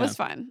 that. Yeah, it was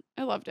fun.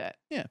 I loved it.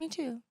 Yeah. Me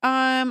too.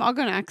 I'll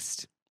go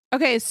next.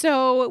 Okay,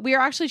 so we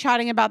were actually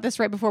chatting about this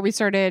right before we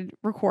started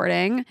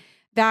recording.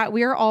 that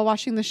we are all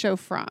watching the show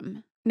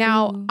from.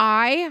 Now,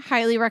 I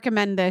highly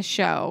recommend this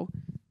show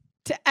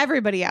to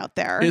everybody out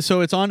there.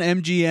 So it's on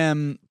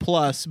MGM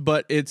Plus,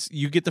 but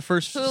you get the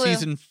first Hulu.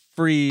 season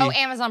free. Oh,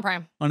 Amazon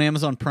Prime. On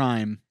Amazon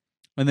Prime,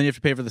 and then you have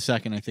to pay for the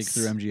second, I think,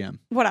 through MGM.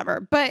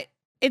 Whatever. But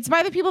it's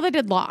by the people that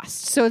did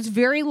Lost. So it's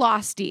very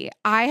Losty.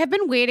 I have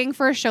been waiting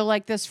for a show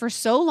like this for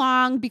so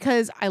long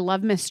because I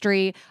love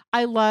mystery.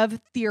 I love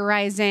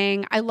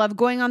theorizing. I love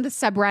going on the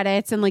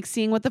subreddits and like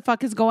seeing what the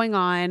fuck is going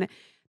on.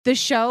 The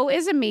show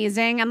is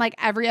amazing. And like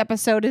every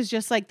episode is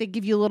just like they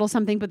give you a little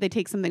something, but they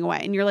take something away.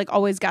 And you're like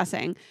always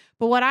guessing.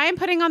 But what I am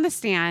putting on the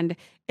stand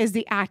is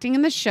the acting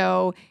in the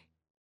show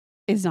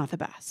is not the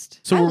best.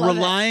 So we're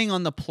relying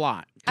on the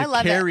plot I to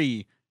love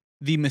carry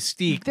the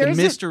mystique, There's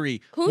the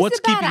mystery. Who's What's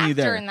the bad keeping you actor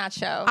there? in that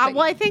show?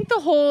 Well, I think the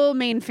whole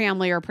main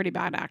family are pretty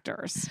bad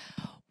actors.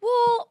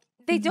 Well,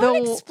 they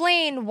don't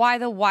explain why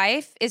the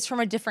wife is from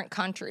a different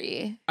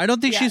country. I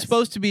don't think she's Yes.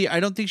 supposed to be. I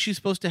don't think she's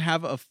supposed to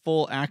have a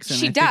full accent.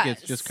 She I does. think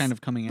it's just kind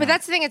of coming out. But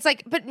that's the thing. It's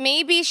like, but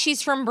maybe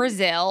she's from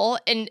Brazil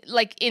and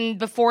like in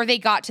before they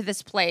got to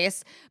this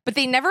place, but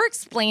they never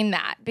explain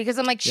that because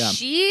I'm like, Yeah.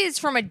 she is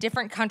from a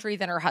different country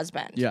than her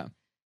husband. Yeah.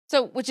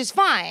 So, which is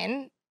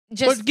fine.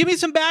 Just But give me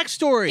some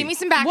backstory. give me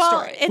some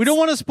backstory. we don't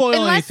want to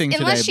spoil anything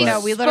unless today. she's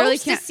But we literally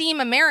supposed to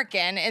seem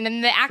American, and then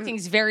the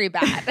acting's very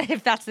bad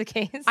if that's the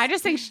case. I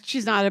just think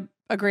she's not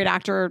a great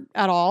actor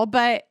at all.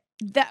 But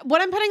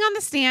what I'm putting on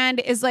the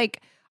stand is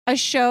like a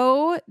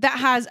show that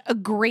has a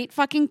great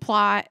fucking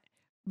plot,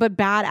 but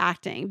bad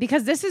acting.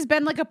 Because this has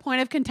been like a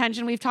point of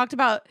contention. We've talked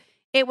about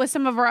it with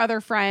some of our other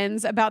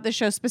friends about the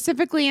show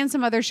specifically and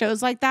some other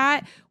shows like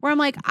that, where I'm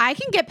like, I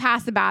can get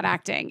past the bad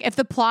acting if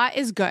the plot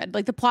is good.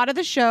 Like the plot of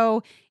the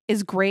show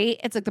is great.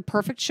 It's like the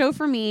perfect show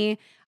for me.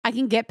 I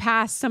can get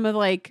past some of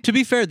like. To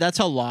be fair, that's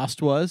how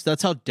Lost was.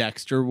 That's how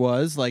Dexter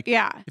was. Like,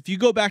 Yeah. if you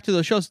go back to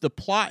those shows, the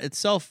plot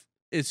itself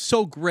is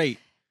so great.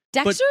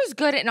 Dexter is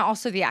good, and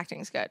also the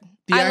acting's good.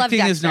 The I love acting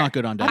Dexter. is not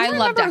good on I Dexter. don't I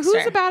love remember Dexter.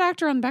 who's the bad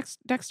actor on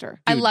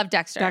Dexter. I love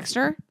Dexter.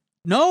 Dexter.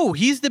 No,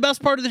 he's the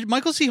best part of the.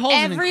 Michael C. Hall is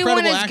an Everyone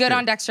incredible is actor. good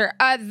on Dexter.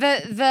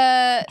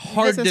 The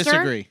Hard the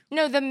disagree.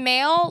 No, the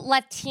male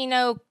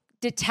Latino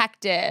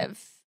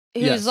detective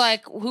who's Yes.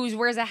 like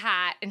wears a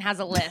hat and has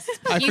a list.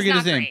 I He's forget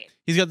not his name. great.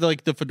 He's got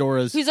the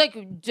fedoras. He's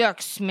like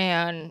Dex,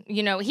 man.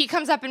 You know, he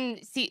comes up in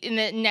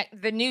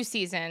the new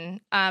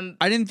season. I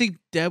didn't think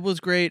Deb was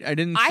great. I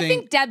didn't. I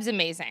think Deb's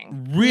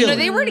amazing. Really? You know,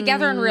 they were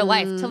together in real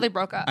life till they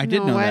broke up. I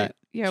did know that.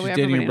 Yeah, She's we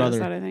dating her everybody knows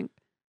brother. that,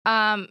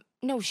 I think.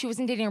 No, she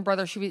wasn't dating her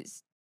brother. She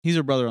was He's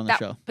her brother on the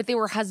show. but they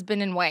were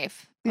husband and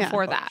wife Yeah.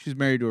 before that. She's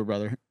married to her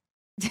brother.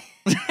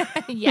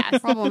 Yes.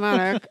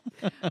 Problematic.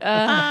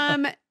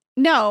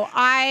 No,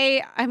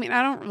 I mean,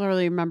 I don't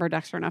really remember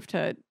Dexter enough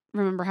to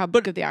remember how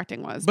good the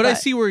acting was. But I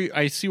see where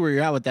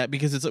you're at with that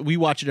because it's we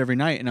watch it every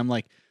night, and I'm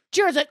like,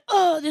 Jared's like,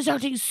 oh, this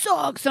acting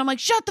sucks. And I'm like,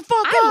 shut the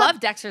fuck up. I love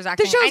Dexter's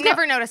acting. show's I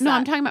never noticed No, that.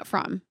 I'm talking about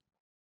From.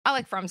 I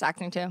like From's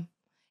acting too.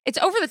 It's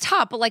over the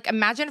top, but like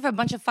imagine if a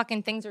bunch of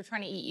fucking things are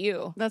trying to eat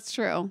you. That's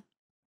true.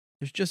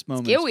 there's just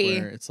moments Scary.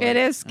 where it's like, It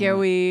is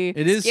scary.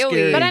 It is Scary.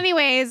 scary. But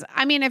anyways,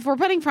 I mean, if we're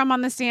putting From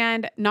on the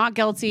stand, not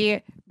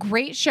guilty.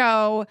 Great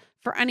show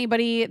for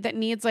anybody that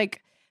needs that.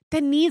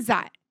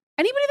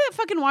 Anybody that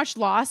fucking watched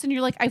Lost and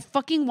you're like, I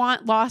fucking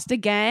want Lost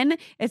again.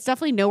 It's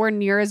definitely nowhere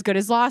near as good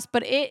as Lost,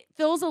 but it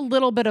fills a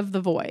little bit of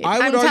the void. I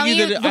would I'm telling argue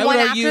you, that the I one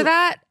would after argue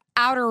that,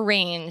 Outer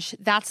Range.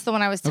 That's the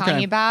one I was telling Okay.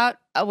 you about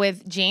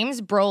with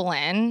James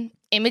Brolin,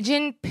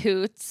 Imogen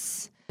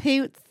Poots,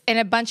 and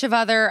a bunch of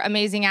other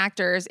amazing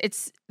actors.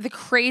 It's the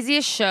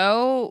craziest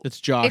show. It's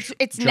Josh.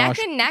 It's Josh. neck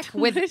and neck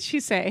What with. did she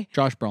say?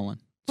 Josh Brolin.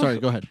 Sorry,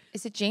 go ahead.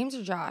 Is it James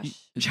or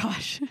Josh?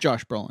 Josh.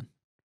 Josh Brolin.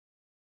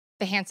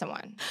 The handsome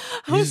one.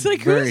 I was He's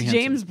like, very who's handsome.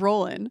 James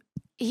Brolin?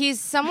 He's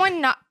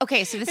someone not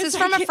okay. So this It's is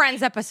from like a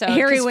Friends episode.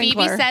 Harry 'cause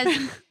Winkler.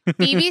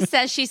 Phoebe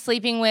says she's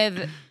sleeping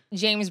with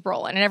James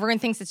Brolin, and everyone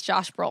thinks it's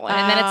Josh Brolin,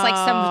 and then it's like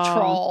some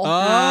troll.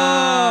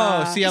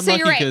 Oh, see, I'm so lucky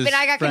you're right, 'cause but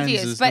I got Friends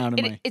confused. is But not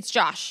in my- it's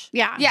Josh.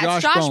 Yeah. Yeah,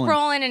 Josh it's Josh Brolin.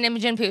 Brolin and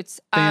Imogen Poots.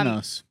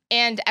 Thanos.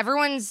 And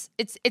everyone's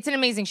it's an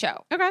amazing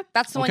show. Okay.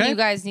 That's the one Okay. you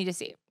guys need to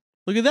see.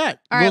 Look at that.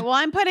 All right. Well,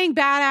 I'm putting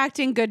bad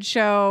acting, good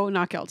show,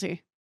 not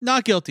guilty.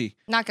 Not guilty.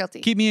 Not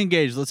guilty. Keep me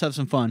engaged. Let's have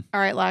some fun. All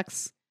right,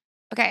 Lex.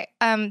 Okay.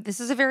 This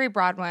is a very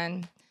broad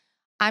one.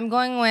 I'm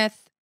going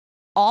with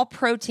all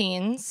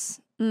proteins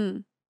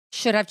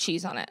should have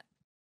cheese on it.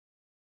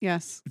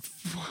 Yes.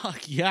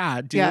 Fuck yeah,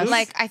 dude. Yes.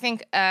 Like I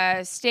think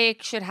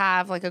steak should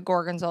have like a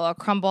gorgonzola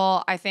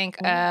crumble. I think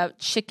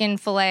chicken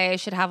fillet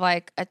should have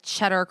like a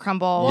cheddar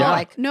crumble. Yeah.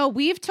 Like, No,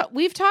 we've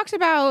talked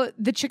about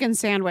the chicken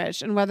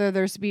sandwich and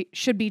whether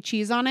should be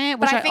cheese on it,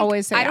 which but I think,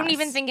 always say I don't yes.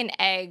 even think an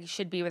egg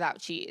should be without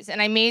cheese.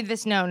 And I made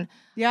this known.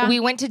 Yeah. We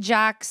went to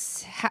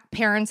Jack's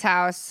parents'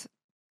 house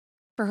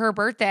for her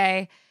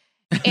birthday,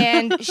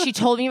 and she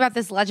told me about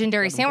this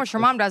legendary sandwich her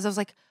mom does. I was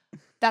like,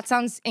 that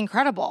sounds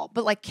incredible,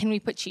 but like, can we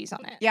put cheese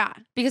on it? Yeah.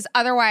 Because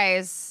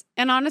otherwise,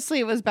 And honestly,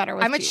 it was better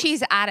with I'm a cheese.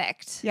 cheese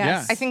addict.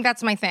 Yes. I think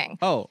that's my thing.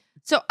 Oh,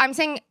 So I'm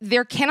saying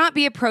there cannot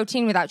be a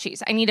protein without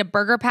cheese. I need a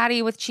burger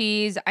patty with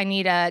cheese. I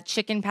need a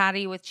chicken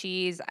patty with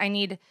cheese. I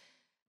need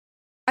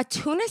A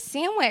tuna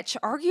sandwich,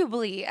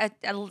 arguably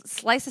a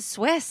slice of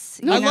Swiss.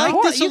 I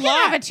like this a you lot.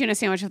 can have a tuna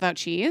sandwich without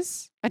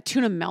cheese. A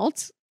tuna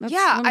melt. That's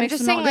Yeah, what I'm makes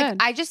just the saying, melt like,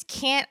 good. I just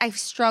can't. I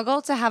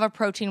struggle to have a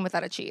protein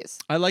without a cheese.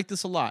 I like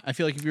this a lot. I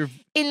feel like if you're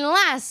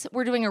Unless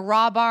we're doing a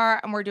raw bar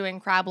and we're doing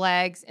crab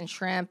legs and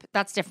shrimp,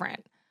 that's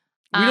different.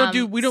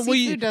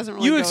 Seafood doesn't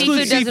really you go exclude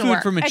with it. Seafood doesn't seafood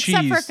work. from a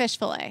Except cheese. for fish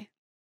fillet.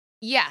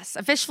 Yes,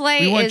 a fish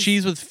fillet You want is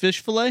cheese with fish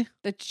fillet?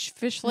 The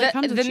fish fillet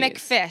comes the with cheese.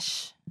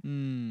 McFish.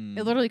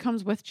 It literally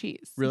comes with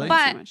cheese. Really?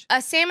 But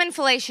a salmon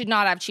fillet should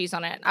not have cheese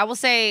on it. I will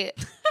say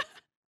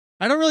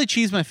I don't really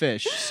cheese my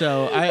fish,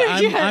 so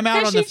I'm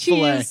out on the Fishy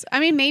fillet. cheese. I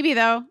mean, maybe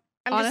though.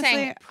 I'm Honestly, just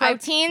saying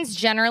proteins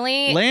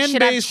generally should have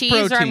Land-based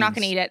cheese or I'm not proteins.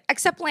 going to eat it.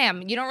 Except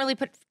lamb. You don't really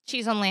put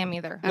cheese on lamb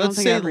either. I don't Let's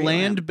think I say ever eat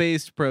lamb.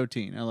 land-based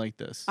protein. I like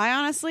this.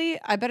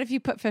 I bet if you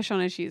put fish on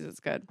a cheese, it's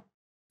good.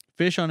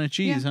 Fish on a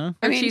cheese, huh?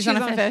 I Or mean, cheese on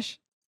a fish.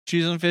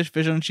 Cheese on fish,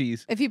 fish on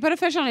cheese. If you put a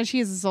fish on a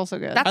cheese, it's also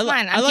good. That's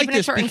fine. I'm I like keeping it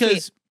this short and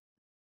because sweet.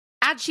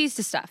 Add cheese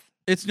to stuff.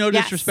 it's no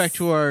Yes. disrespect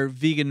to our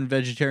vegan and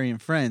vegetarian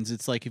friends.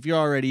 It's like if you're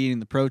already eating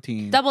the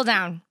protein, Double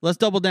down. let's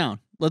double down.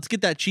 Let's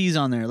get that cheese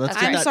on there. Let's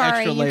get I'm that sorry,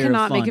 extra you layer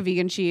cannot of fun. make a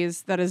vegan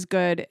cheese that is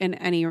good in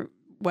any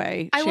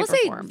way. I will shape, or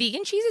say form.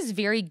 vegan cheese is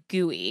very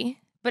gooey,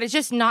 but it's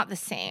just not the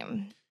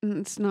same.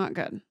 It's not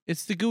good.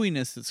 It's the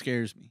gooiness that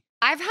scares me.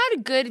 I've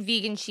had good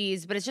vegan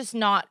cheese, but it's just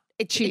not.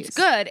 Cheese. It's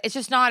good. It's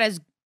just not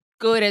as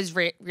good as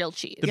real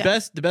cheese.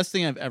 The best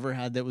thing I've ever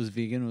had that was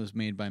vegan was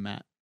made by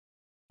Matt.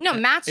 No,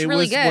 Matt's it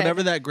really was good.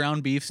 whatever that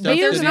ground beef stuff. But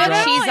that there's he no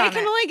brought- cheese on it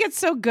can it. only get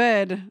so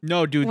good.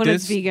 No, dude, when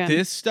this it's vegan.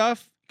 this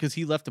stuff because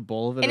he left a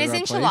bowl of it. and at his our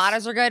place.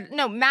 enchiladas are good.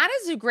 No, Matt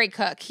is a great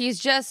cook. He's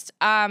just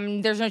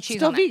there's no cheese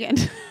Still on it. vegan.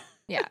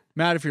 Yeah.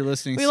 Matt, if you're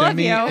listening, We send love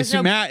me. you. As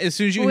soon, Matt, as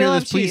soon as you We hear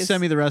love this, please cheese. send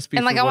me the recipe.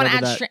 And like for I want to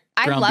whatever add that shrimp.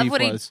 I ground love beef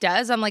what he was.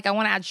 does. I'm like I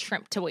want to add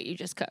shrimp to what you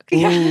just cooked.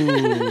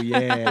 Ooh,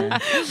 yeah.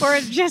 Or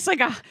just like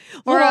a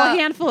Or little a-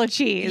 handful of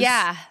cheese.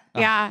 Yeah.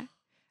 Yeah.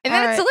 And then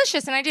All it's right.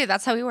 delicious, and I do.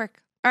 That's how we work.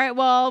 All right.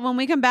 Well, when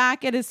we come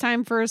back, it is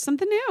time for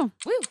something new.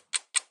 Woo.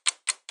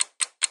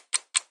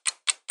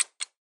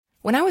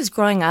 When I was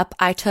growing up,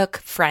 I took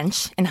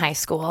French in high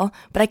school,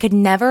 but I could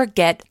never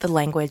get the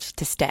language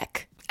to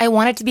stick. I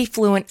wanted to be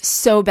fluent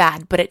so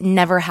bad, but it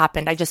never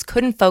happened. I just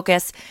couldn't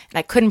focus and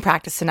I couldn't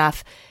practice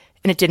enough,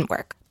 and it didn't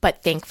work.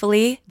 But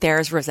thankfully,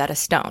 there's Rosetta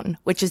Stone,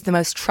 which is the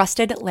most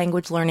trusted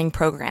language learning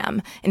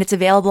program, and it's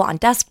available on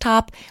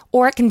desktop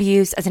or it can be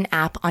used as an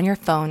app on your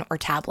phone or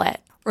tablet.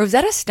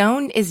 Rosetta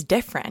Stone is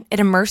different. It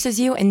immerses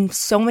you in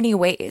so many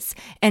ways.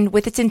 And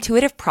with its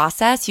intuitive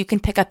process, you can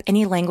pick up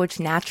any language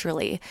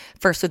naturally.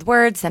 First with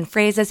words, then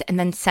phrases, and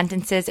then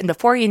sentences. And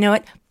before you know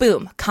it,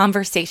 boom,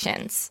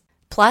 conversations.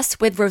 Plus,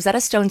 with Rosetta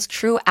Stone's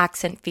True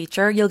Accent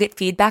feature, you'll get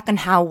feedback on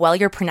how well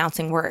you're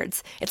pronouncing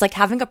words. It's like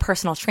having a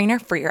personal trainer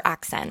for your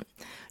accent.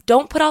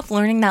 Don't put off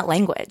learning that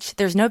language.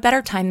 There's no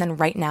better time than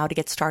right now to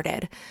get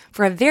started.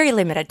 For a very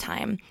limited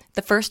time,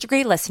 the First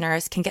Degree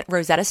listeners can get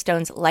Rosetta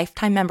Stone's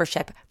lifetime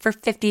membership for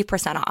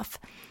 50% off.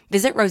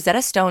 Visit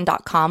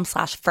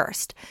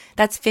rosettastone.com/first.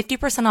 That's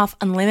 50% off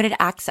unlimited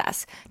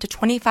access to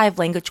 25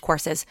 language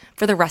courses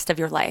for the rest of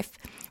your life.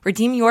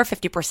 Redeem your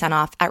 50%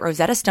 off at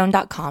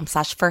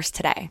rosettastone.com/first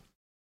today.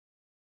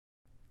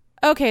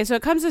 Okay, so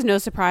it comes as no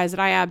surprise that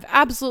I have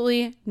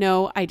absolutely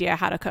no idea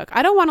how to cook.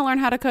 I don't want to learn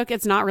how to cook.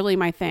 It's not really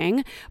my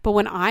thing. But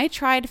when I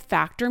tried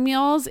Factor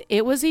meals,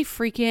 it was a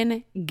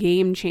freaking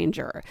game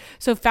changer.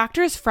 So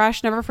Factor's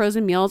fresh, never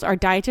frozen meals are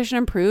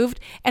dietitian approved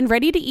and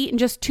ready to eat in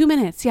just 2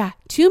 minutes. Yeah,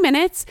 2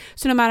 minutes.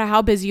 So no matter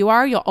how busy you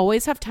are, you'll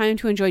always have time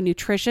to enjoy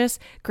nutritious,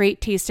 great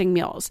tasting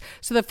meals.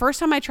 So the first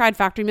time I tried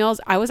Factor meals,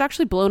 I was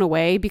actually blown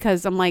away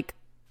because I'm like,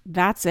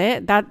 that's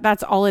it.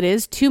 That's all it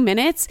is. 2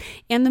 minutes.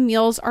 And the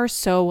meals are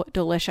so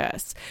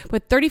delicious.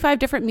 With 35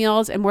 different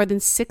meals and more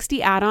than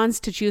 60 add-ons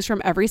to choose from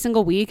every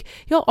single week,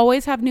 you'll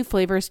always have new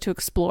flavors to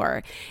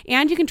explore.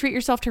 And you can treat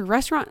yourself to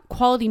restaurant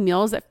quality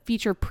meals that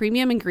feature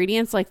premium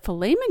ingredients like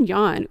filet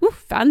mignon, ooh,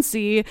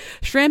 fancy,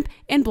 shrimp,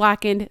 and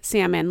blackened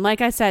salmon. Like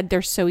I said,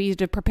 they're so easy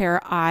to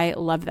prepare. I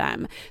love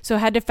them. So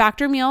head to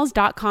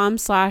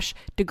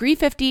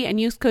factormeals.com/degree50 and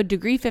use code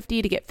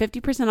degree50 to get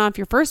 50% off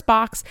your first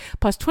box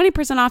plus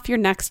 20% off your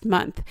next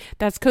month.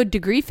 That's code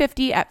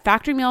degree50 at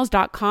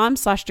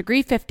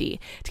factormeals.com/degree50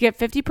 to get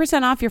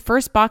 50% off your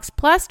first box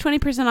plus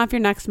 20% off your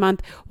next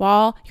month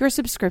while your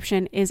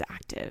subscription is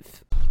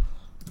active.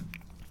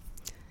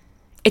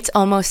 It's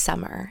almost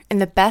summer,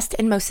 and the best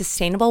and most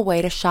sustainable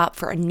way to shop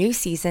for a new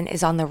season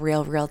is on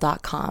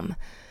therealreal.com.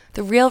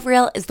 The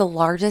RealReal is the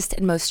largest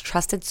and most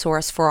trusted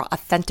source for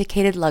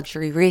authenticated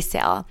luxury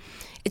resale.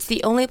 It's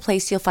the only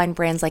place you'll find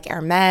brands like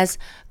Hermes,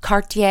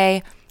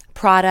 Cartier,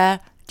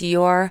 Prada,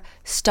 Dior,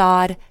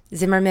 Staud,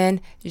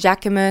 Zimmermann,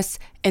 Jacquemus,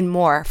 and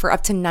more for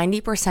up to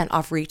 90%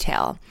 off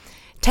retail.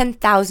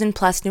 10,000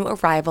 plus new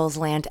arrivals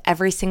land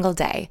every single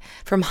day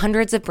from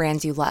hundreds of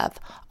brands you love,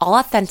 all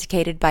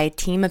authenticated by a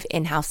team of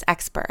in-house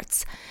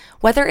experts.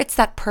 Whether it's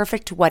that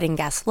perfect wedding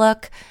guest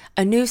look,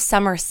 a new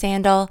summer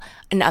sandal,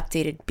 an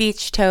updated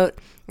beach tote,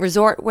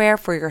 Resort wear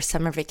for your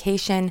summer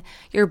vacation,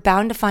 you're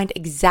bound to find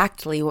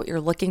exactly what you're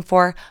looking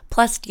for,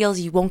 plus deals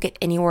you won't get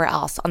anywhere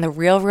else on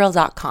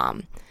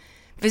therealreal.com.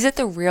 Visit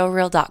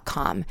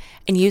therealreal.com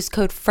and use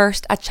code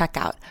FIRST at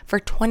checkout for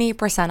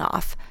 20%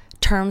 off.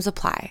 Terms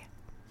apply.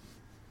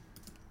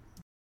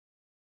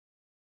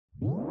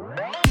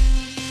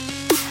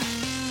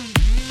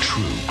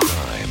 True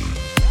crime.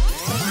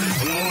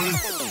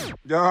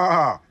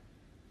 Yeah,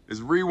 it's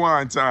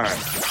rewind time.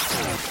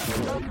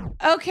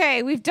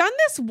 Okay, we've done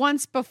this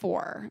once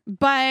before,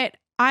 but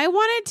I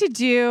wanted to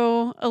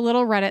do a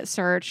little Reddit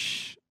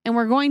search, and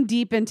we're going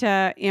deep into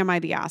Am I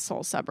the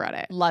Asshole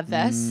subreddit. Love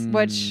this.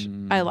 Which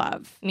I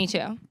love. Me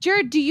too.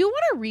 Jared, do you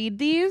want to read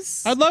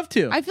these? I'd love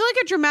to. I feel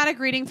like a dramatic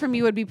reading from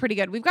you would be pretty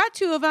good. We've got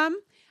 2 of them,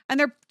 and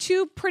they're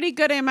 2 pretty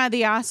good Am I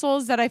the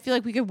Assholes that I feel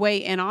like we could weigh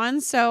in on.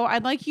 So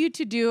I'd like you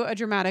to do a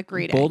dramatic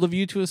reading. Bold of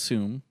you to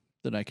assume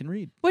that I can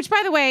read. Which,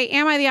 by the way,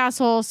 Am I the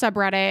Asshole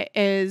subreddit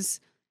is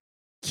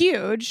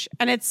huge,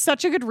 and it's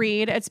such a good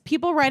read. It's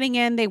people writing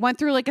in. They went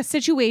through like a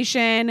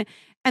situation,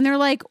 and they're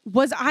like,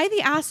 was I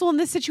the asshole in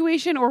this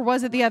situation, or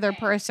was it the other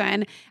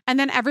person? And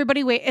then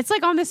everybody it's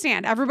like on the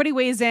stand. Everybody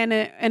weighs in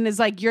and is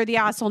like, you're the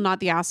asshole, not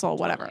the asshole,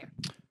 whatever.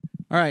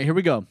 All right, here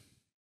we go.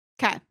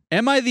 Okay.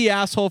 Am I the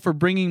asshole for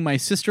bringing my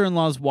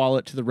sister-in-law's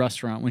wallet to the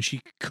restaurant when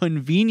she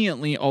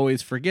conveniently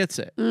always forgets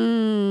it?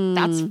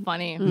 That's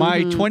funny.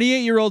 My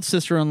 28-year-old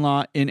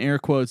sister-in-law, in air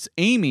quotes,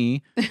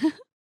 Amy,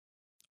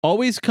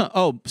 always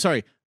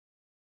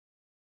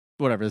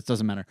whatever, this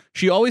doesn't matter.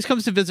 She always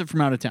comes to visit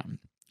from out of town.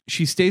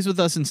 She stays with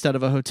us instead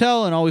of a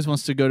hotel and always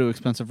wants to go to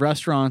expensive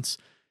restaurants.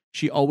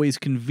 She always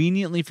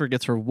conveniently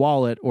forgets her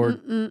wallet or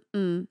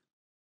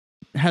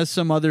has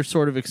some other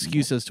sort of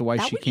excuse as to why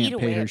she can't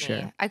pay her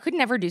share. I could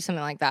never do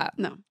something like that.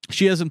 No.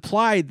 She has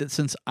implied that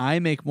since I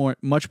make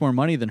much more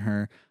money than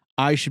her,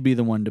 I should be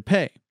the one to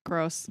pay.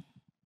 Gross.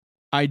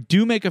 I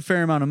do make a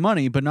fair amount of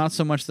money, but not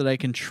so much that I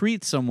can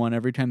treat someone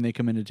every time they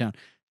come into town.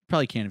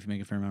 Probably can if you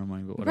make a fair amount of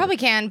money, but whatever. Probably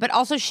can, but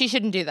also she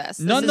shouldn't do this.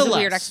 Nonetheless, this is a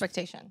weird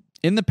expectation.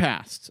 In the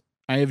past,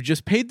 I have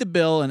just paid the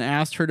bill and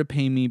asked her to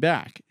pay me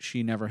back.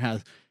 She never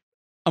has.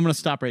 I'm going to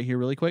stop right here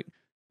really quick.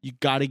 You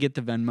got to get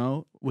the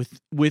Venmo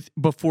with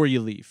before you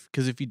leave,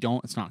 because if you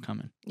don't, it's not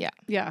coming. Yeah.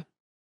 Yeah.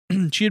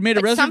 She had made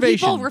a reservation.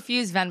 Some people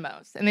refuse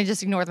Venmos and they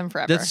just ignore them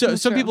forever.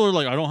 Some people are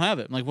like, I don't have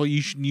it. I'm like, well,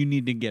 you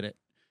need to get it.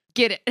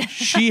 Get it.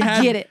 She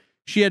had get it.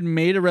 She had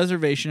made a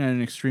reservation at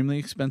an extremely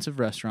expensive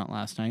restaurant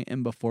last night,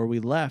 and before we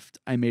left,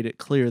 I made it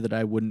clear that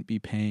I wouldn't be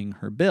paying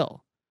her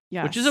bill.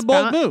 Yeah. Which is a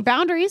bold move.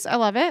 Boundaries. I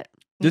love it.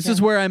 This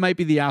is where I might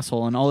be the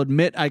asshole, and I'll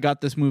admit I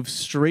got this move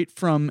straight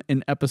from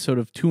an episode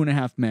of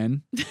 2.5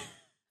 Men.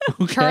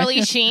 Okay.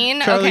 Charlie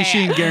Sheen? Charlie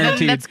Sheen,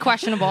 guaranteed. That's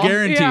questionable.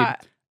 Guaranteed. Yeah.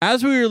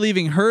 As we were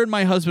leaving, her and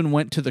my husband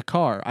went to the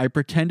car. I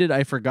pretended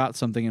I forgot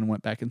something and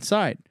went back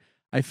inside.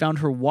 I found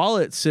her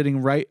wallet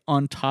sitting right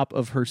on top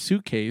of her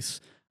suitcase.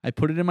 I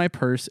put it in my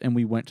purse, and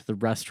we went to the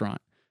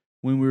restaurant.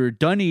 When we were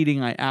done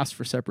eating, I asked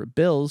for separate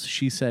bills.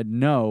 She said,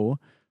 no,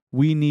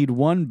 we need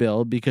one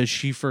bill because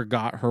she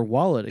forgot her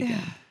wallet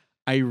again.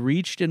 I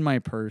reached in my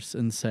purse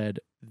and said,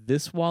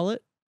 this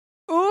wallet?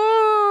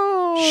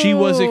 Ooh. She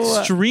was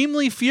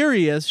extremely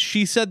furious.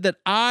 She said that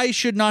I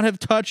should not have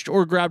touched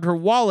or grabbed her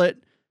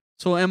wallet.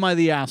 So am I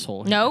the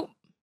asshole? No.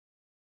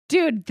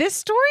 Dude, this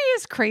story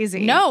is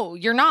crazy. No,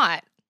 you're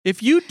not.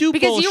 If you do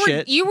because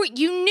bullshit, you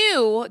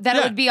knew that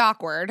it would be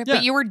awkward,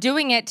 but you were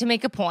doing it to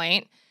make a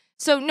point.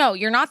 So no,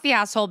 you're not the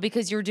asshole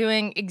because you're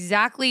doing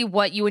exactly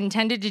what you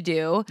intended to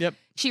do. Yep.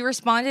 She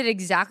responded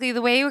exactly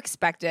the way you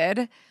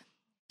expected.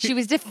 She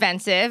was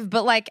defensive,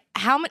 but like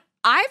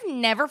I've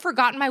never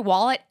forgotten my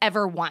wallet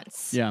ever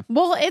once. Yeah.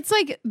 Well, it's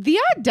like the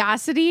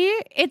audacity.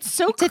 It's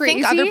so to crazy.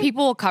 think other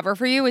people will cover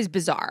for you is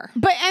bizarre.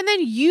 But and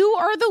then you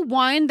are the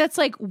one that's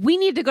like, we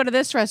need to go to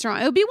this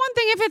restaurant. It would be one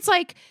thing if it's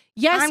like,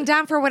 yes, I'm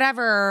down for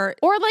whatever.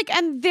 Or like,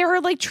 and they're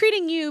like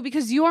treating you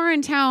because you are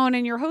in town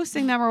and you're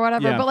hosting them or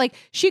whatever. Yeah. But like,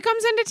 she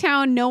comes into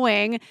town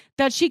knowing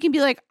that she can be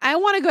like, I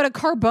want to go to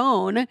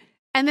Carbone.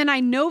 And then I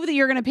know that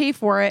you're going to pay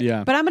for it.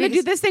 Yeah. But I'm going to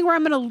do this thing where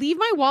I'm going to leave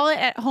my wallet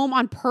at home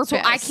on purpose. So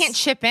I can't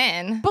chip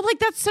in. But like,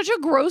 that's such a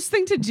gross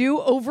thing to do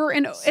over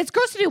and it's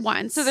gross to do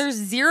once. So there's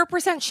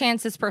 0%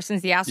 chance this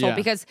person's the asshole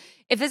because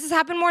if this has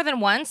happened more than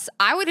once,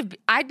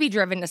 I'd be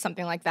driven to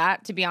something like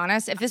that, to be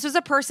honest. If this was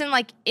a person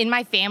like in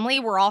my family,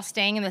 we're all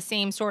staying in the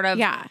same sort of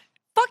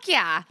fuck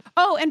yeah.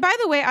 Oh, and by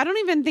the way, I don't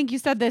even think you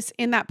said this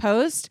in that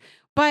post,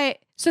 but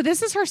so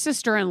this is her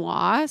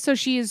sister-in-law. So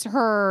she's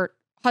her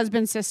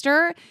husband's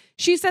sister.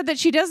 She said that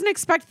she doesn't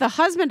expect the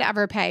husband to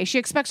ever pay. She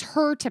expects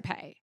her to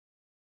pay.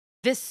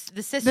 The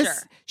sister.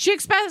 She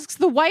expects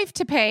the wife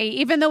to pay,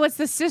 even though it's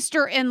the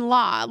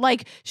sister-in-law.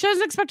 Like, she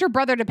doesn't expect her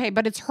brother to pay,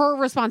 but it's her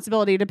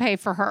responsibility to pay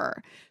for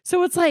her.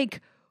 So it's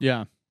like,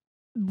 yeah.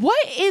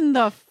 What in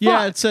the fuck?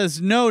 Yeah, it says,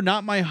 no,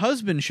 not my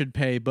husband should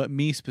pay, but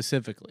me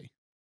specifically.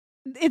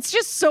 It's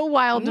just so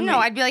wild to me. No,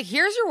 I'd be like,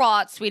 here's your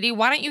wallet, sweetie.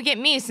 Why don't you get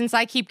me since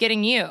I keep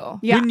getting you?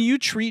 Yeah. When you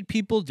treat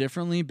people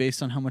differently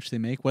based on how much they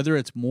make, whether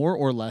it's more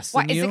or less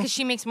Why, than is you. it because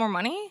she makes more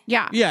money?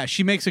 Yeah. Yeah,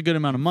 she makes a good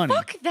amount of money.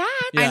 Fuck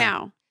that. Yeah. I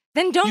know.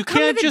 then don't You come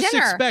can't to the just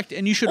dinner. expect,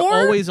 and you should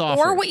always offer.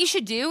 Or what you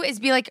should do is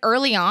be like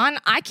early on,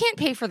 I can't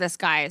pay for this,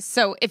 guys.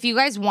 So if you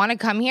guys want to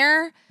come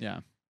here, Yeah.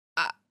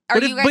 are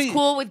you guys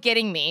cool with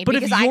getting me? But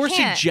if Because you're I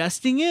can't.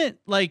 suggesting it,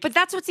 like, But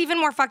that's what's even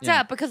more fucked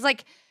Yeah. up because,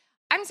 like,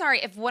 I'm sorry,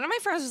 if one of my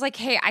friends was like,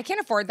 hey, I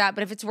can't afford that,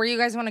 but if it's where you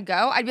guys want to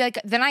go, I'd be like,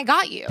 then I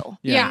got you.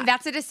 Yeah. And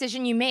that's a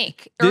decision you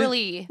make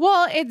early.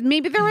 Well,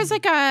 maybe there was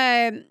like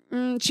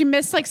she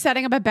missed like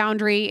setting up a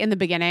boundary in the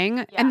beginning,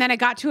 and then it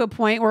got to a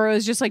point where it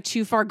was just like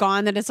too far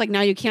gone that it's like now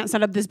you can't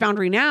set up this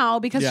boundary now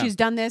because Yeah. she's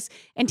done this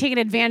and taken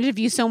advantage of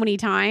you so many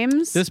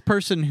times. this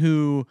person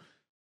who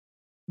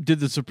did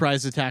the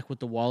surprise attack with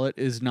the wallet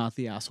is not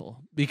the asshole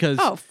because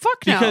Oh,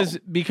 fuck no.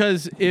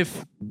 because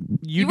if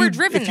you were do,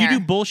 driven if you do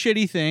there.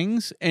 bullshitty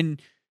things and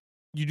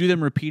you do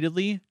them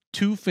repeatedly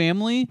to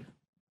family,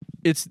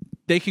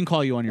 they can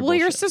call you on your Well, bullshit.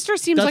 your sister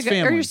seems That's like or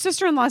family. your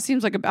sister-in-law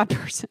seems like a bad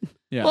person.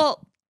 Yeah.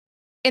 Well,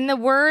 in the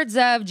words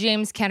of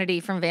James Kennedy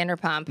from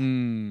Vanderpump,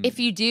 Mm. if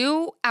you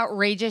do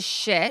outrageous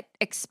shit,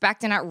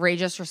 expect an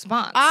outrageous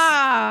response.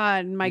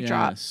 Mic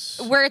drop.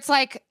 Yes. Where it's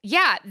like,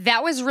 yeah,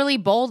 that was really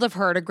bold of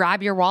her to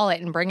grab your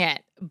wallet and bring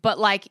it. But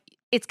like,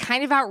 it's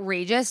kind of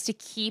outrageous to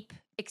keep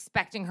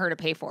expecting her to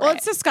pay for Well, it.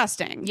 it's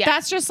disgusting. Yeah.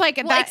 That's just like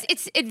Well, that.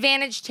 it's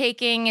advantage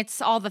taking.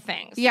 It's all the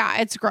things. Yeah,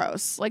 it's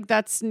gross. Like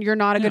you're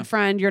not a Yeah. good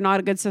friend. You're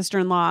not a good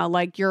sister-in-law.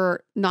 Like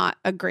you're not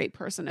a great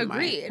person in Agreed.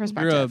 my You're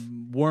perspective.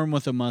 a worm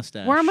with a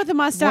mustache. Worm with a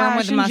mustache Worm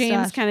with a and James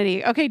mustache.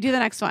 Kennedy. Okay, do the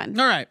next one.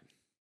 All right.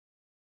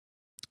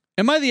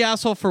 Am I the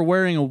asshole for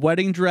wearing a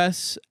wedding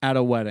dress at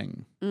a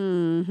wedding?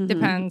 Mhm.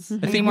 Depends. I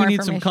Need think more we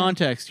need some information.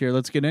 context here.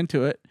 Let's get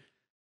into it.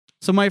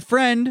 So my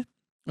friend,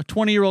 a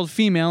 20-year-old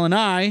female, and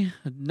I,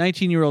 a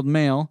 19-year-old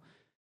male,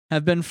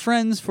 have been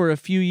friends for a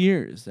few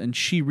years, and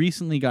she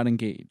recently got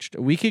engaged.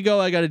 A week ago,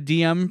 I got a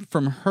DM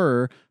from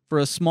her for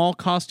a small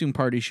costume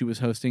party she was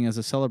hosting as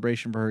a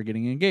celebration for her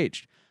getting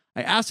engaged.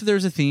 I asked if there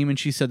was a theme, and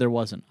she said there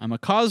wasn't. I'm a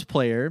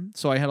cosplayer,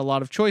 so I had a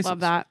lot of choices. Love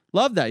that.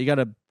 Love that. You got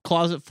a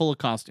closet full of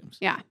costumes.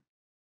 Yeah.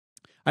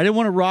 I didn't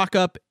want to rock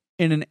up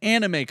in an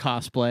anime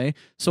cosplay,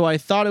 so I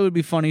thought it would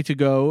be funny to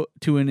go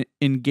to an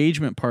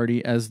engagement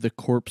party as the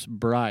corpse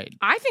bride.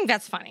 I think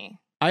that's funny.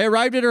 I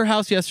arrived at her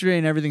house yesterday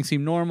and everything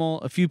seemed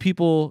normal. A few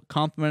people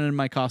complimented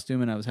my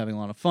costume and I was having a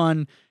lot of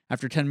fun.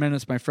 After 10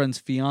 minutes, my friend's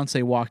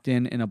fiance walked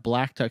in a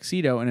black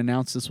tuxedo and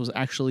announced this was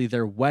actually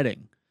their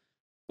wedding.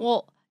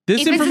 Well,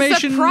 This if it's a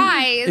information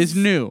surprise- is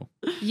new.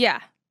 Yeah.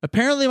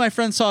 Apparently, my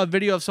friend saw a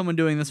video of someone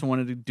doing this and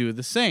wanted to do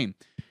the same.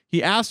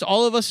 He asked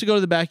all of us to go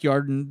to the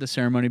backyard and the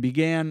ceremony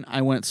began.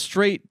 I went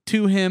straight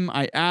to him.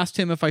 I asked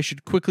him if I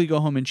should quickly go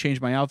home and change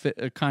my outfit,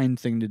 a kind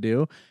thing to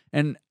do,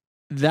 and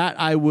that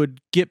I would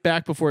get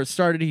back before it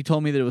started. He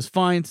told me that it was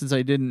fine since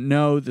I didn't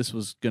know this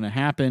was going to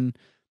happen.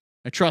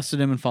 I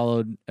trusted him and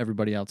followed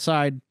everybody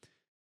outside.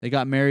 They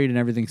got married and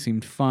everything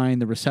seemed fine.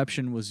 The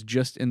reception was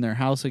just in their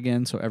house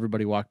again, so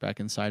everybody walked back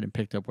inside and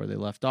picked up where they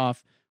left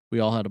off. We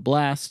all had a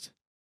blast.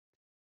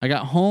 I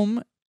got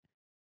home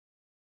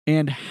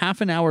and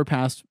half an hour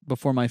passed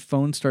before my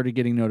phone started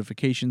getting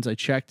notifications. I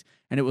checked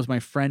and it was my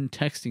friend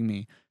texting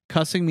me,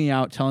 cussing me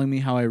out, telling me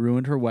how I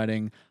ruined her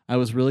wedding. I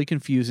was really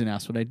confused and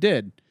asked what I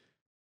did.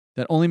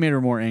 That only made her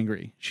more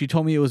angry. She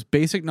told me it was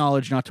basic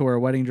knowledge not to wear a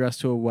wedding dress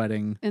to a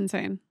wedding.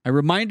 Insane. I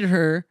reminded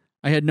her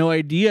I had no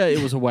idea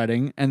it was a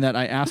wedding and that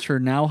I asked her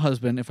now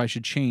husband if I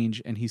should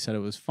change and he said it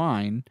was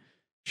fine.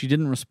 She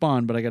didn't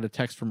respond, but I got a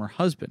text from her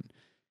husband.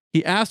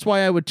 He asked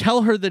why I would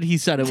tell her that he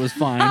said it was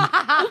fine.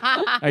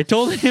 I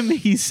told him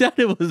he said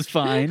it was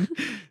fine.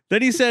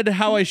 Then he said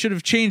how I should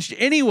have changed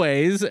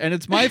anyways, and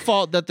it's my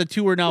fault that the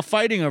two are now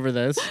fighting over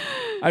this.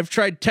 I've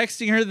tried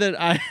texting her that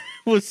I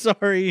was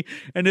sorry,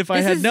 and if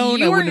I had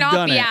known, I you are wouldn't have not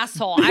done the it.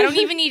 asshole. I don't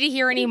even need to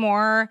hear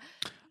anymore.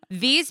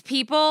 These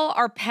people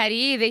are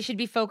petty. They should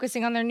be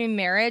focusing on their new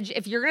marriage.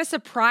 If you're going to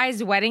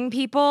surprise wedding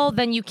people,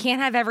 then you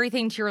can't have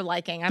everything to your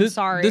liking. I'm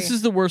sorry. This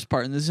is the worst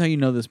part, and this is how you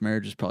know this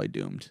marriage is probably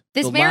doomed.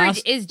 This The marriage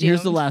last- is Here's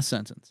the doomed. last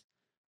sentence.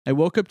 I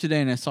woke up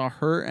today and I saw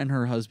her and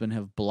her husband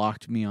have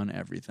blocked me on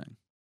everything.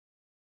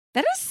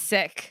 That is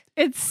sick.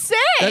 It's sick.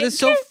 That is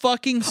so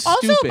fucking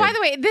stupid. Also, by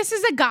the way, this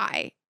is a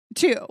guy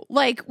too,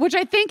 like, which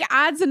I think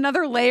adds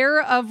another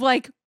layer of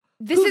like,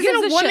 This who isn't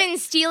gives a a shit? woman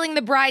stealing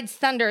the bride's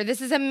thunder. This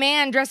is a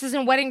man dressed as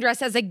a wedding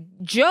dress as a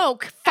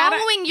joke,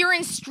 following your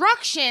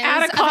instructions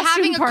at a of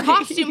having costume a party.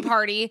 costume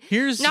party,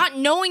 Here's- not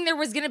knowing there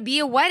was going to be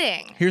a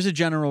wedding. Here's a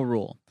general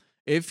rule.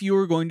 If you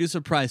are going to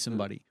surprise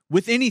somebody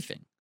with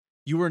anything,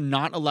 you are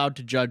not allowed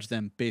to judge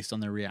them based on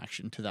their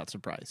reaction to that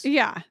surprise.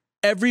 Yeah.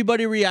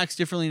 Everybody reacts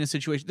differently in a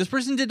situation. This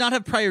person did not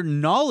have prior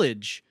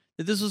knowledge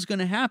that this was going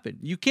to happen.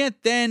 You can't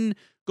then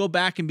go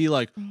back and be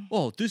like,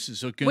 oh, this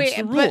is against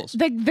the rules.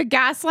 But the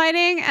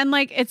gaslighting and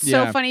like it's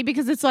so Yeah. funny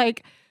because it's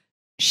like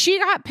she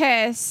got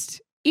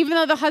pissed even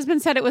though the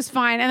husband said it was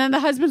fine, and then the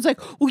husband's like,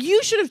 well,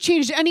 you should have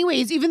changed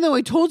anyways, even though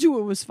I told you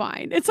it was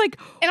fine. It's like,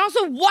 and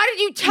also, why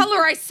did you tell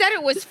her I said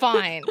it was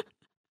fine?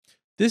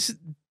 This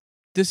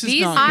This is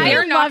These not good.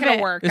 they're not love going it.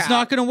 to work It's out.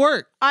 not going to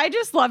work. I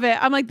just love it.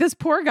 I'm like, this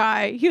poor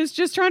guy. He was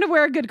just trying to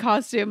wear a good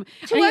costume.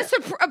 To us,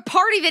 a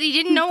party that he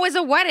didn't know was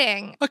a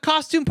wedding. A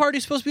costume party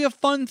is supposed to be a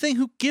fun thing.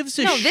 Who gives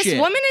a No, shit? this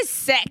woman is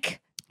sick.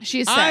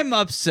 She's sick. I'm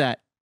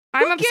upset.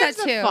 I'm Who upset gives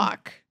a too.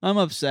 fuck? I'm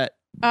upset.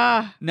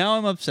 Now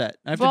I'm upset.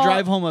 I have Well- to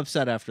drive home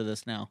upset after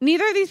this now.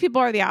 Neither of these people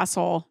are the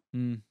asshole,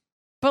 Mm.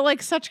 but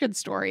like such good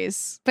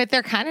stories. But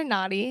they're kind of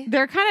naughty.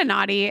 They're kind of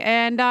naughty,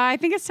 and I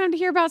think it's time to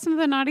hear about some of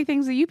the naughty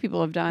things that you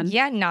people have done.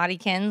 Yeah,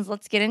 naughtykins.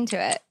 Let's get into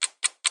it.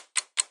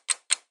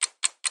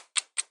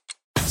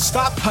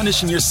 Stop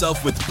punishing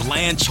yourself with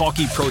bland,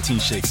 chalky protein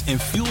shakes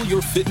and fuel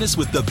your fitness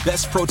with the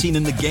best protein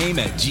in the game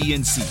at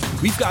GNC.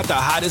 We've got the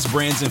hottest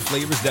brands and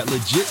flavors that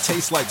legit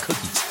taste like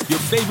cookies, your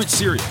favorite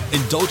cereal,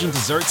 indulgent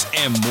desserts,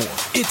 and more.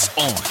 It's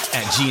on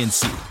at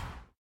GNC.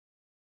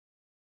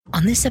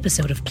 On this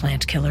episode of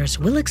Plant Killers,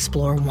 we'll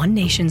explore one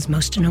nation's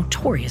most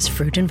notorious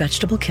fruit and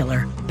vegetable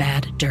killer,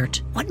 bad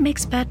dirt. What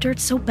makes bad dirt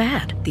so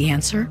bad? The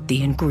answer?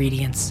 The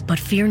ingredients. But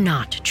fear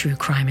not, true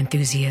crime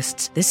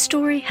enthusiasts. This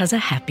story has a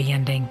happy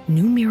ending.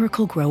 New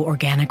Miracle Grow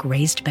organic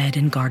raised bed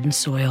and garden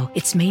soil.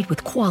 It's made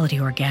with quality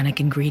organic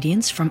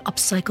ingredients from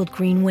upcycled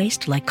green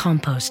waste like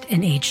compost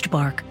and aged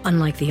bark.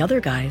 Unlike the other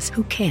guys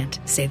who can't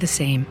say the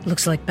same.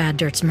 Looks like bad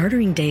dirt's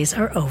murdering days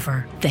are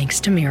over,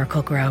 thanks to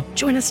Miracle Grow.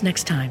 Join us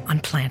next time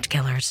on Plant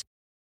Killers.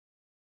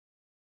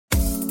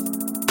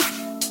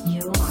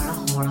 You are a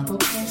horrible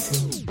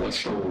person.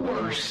 What's the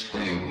worst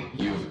thing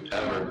you've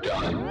ever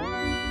done?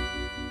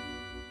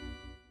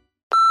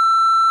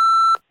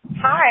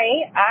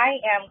 Hi, I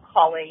am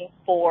calling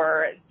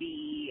for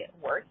the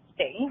worst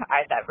thing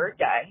I've ever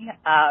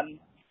done.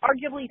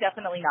 Arguably,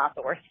 definitely not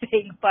the worst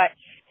thing, but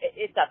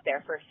it's up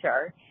there for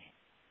sure.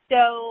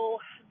 So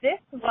this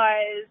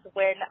was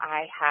when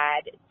I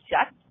had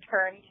just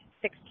turned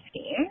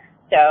 16.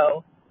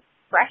 So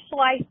fresh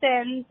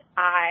license.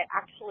 I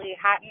actually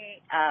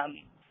hadn't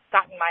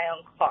gotten my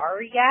own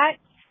car yet.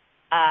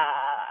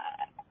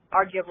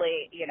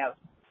 Arguably,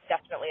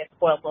 definitely a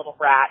spoiled little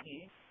brat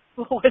and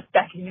was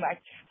begging my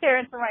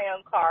parents for my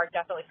own car,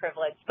 definitely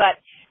privileged.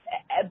 But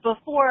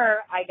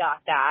before I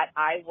got that,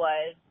 I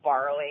was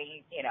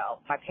borrowing,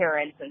 my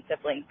parents' and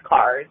siblings'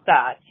 cars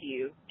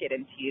to get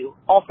into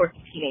all sorts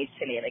of teenage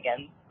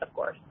shenanigans, of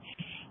course.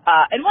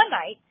 And one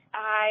night,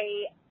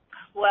 I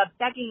was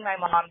begging my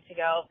mom to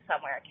go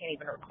somewhere. I can't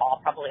even recall,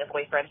 probably a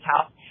boyfriend's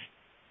house.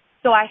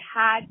 So I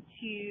had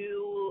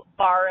to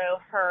borrow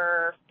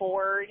her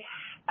Ford,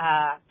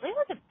 I believe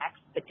it was an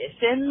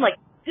Expedition, like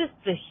just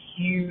a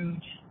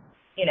huge,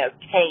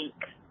 tank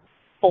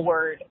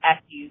Ford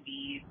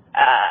SUVs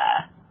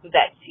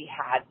that she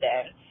had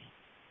then.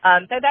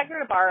 So I begged her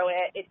to borrow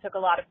it. It took a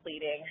lot of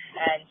pleading,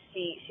 and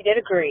she did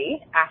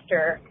agree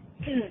after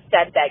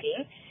said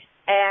begging.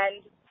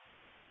 And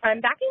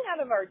I'm backing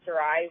out of our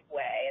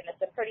driveway, and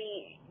it's a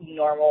pretty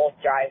normal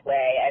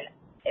driveway, and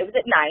it was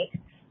at night.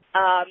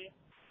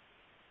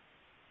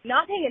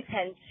 Not paying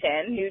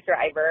attention, new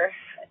driver,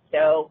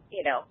 so,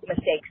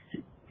 mistakes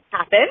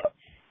happen,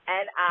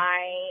 and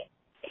I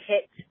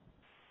hit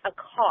a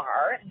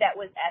car that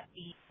was at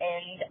the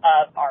end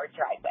of our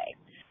driveway.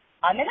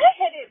 And I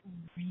hit it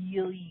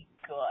really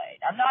good.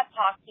 I'm not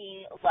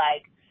talking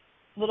like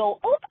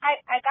little, I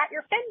got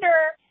your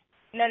fender.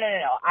 No.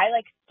 I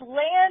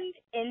slammed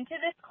into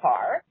this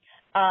car.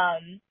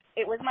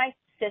 It was my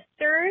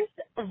sister's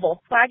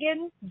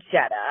Volkswagen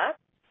Jetta,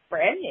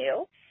 brand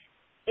new.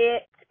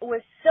 It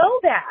was so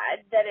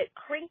bad that it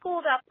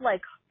crinkled up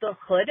the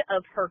hood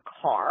of her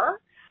car.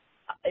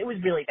 It was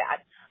really bad.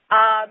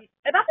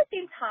 About the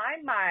same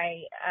time,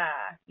 my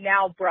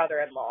now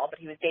brother-in-law, but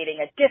he was dating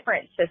a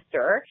different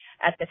sister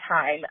at the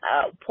time,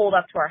 pulled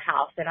up to our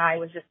house, and I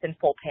was just in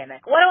full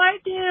panic. What do I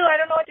do? I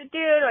don't know what to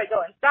do. Do I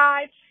go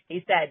inside?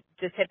 He said,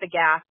 just hit the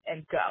gas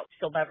and go.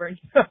 She'll never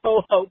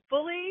know,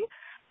 hopefully.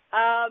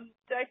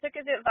 So I took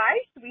his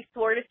advice. We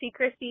swore to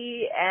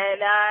secrecy,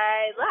 and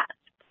I left.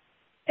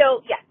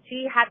 So, yeah,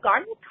 she had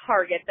gone to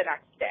Target the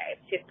next day.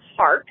 She had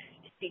parked.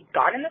 She'd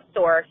gone in the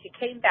store. She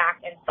came back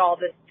and saw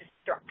this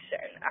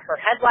destruction. Her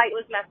headlight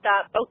was messed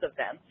up. Both of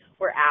them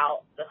were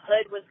out. The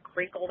hood was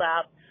crinkled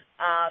up.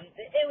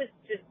 It was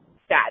just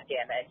bad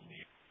damage.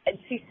 And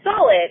she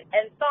saw it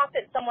and thought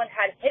that someone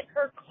had hit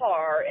her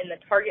car in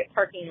the Target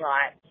parking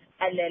lot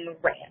and then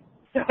ran.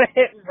 So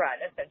hit and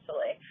run,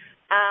 essentially.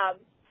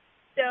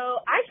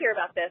 So I hear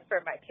about this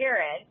from my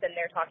parents, and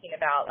they're talking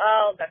about,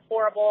 oh, that's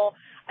horrible.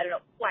 I don't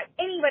know why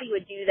anybody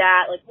would do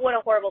that. What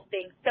a horrible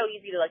thing. So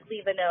easy to,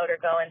 leave a note or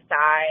go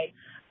inside.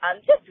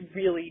 Just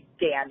really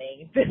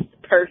damning this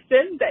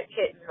person that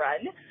hit and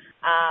run.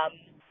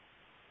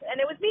 And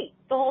it was me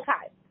the whole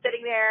time,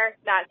 sitting there,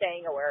 not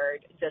saying a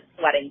word, just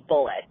sweating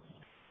bullets.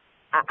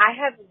 I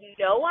have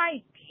no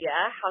idea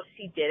how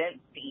she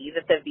didn't see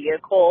that the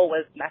vehicle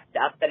was messed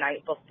up the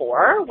night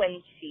before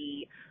when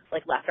she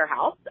left her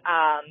house,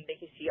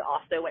 because she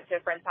also went to a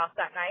friend's house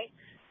that night.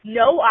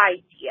 No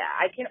idea.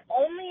 I can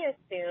only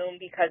assume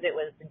because it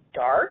was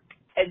dark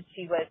and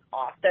she was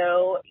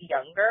also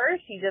younger,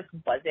 she just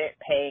wasn't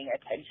paying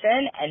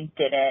attention and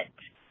didn't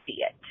see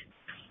it.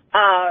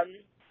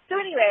 So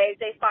anyways,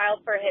 they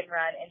filed for a hit and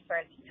run.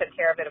 Insurance took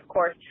care of it, of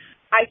course.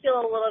 I feel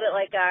a little bit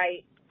like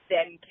I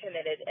then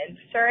committed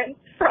insurance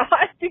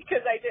fraud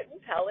because I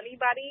didn't tell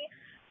anybody.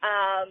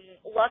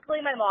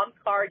 Luckily, my mom's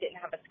car didn't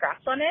have a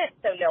scratch on it,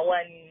 so no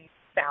one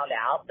found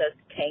out. Those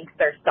tanks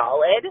are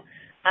solid.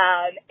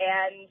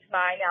 And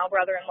my now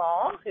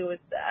brother-in-law, who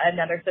was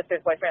another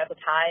sister's boyfriend at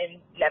the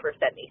time, never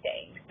said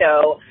anything.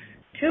 So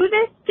to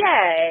this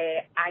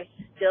day, I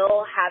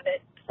still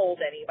haven't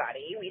told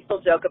anybody. We still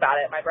joke about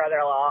it, my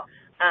brother-in-law.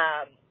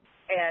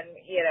 And,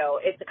 you know,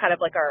 it's kind of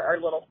like our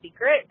little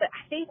secret. But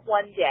I think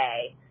one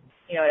day,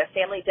 you know, at a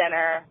family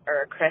dinner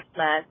or a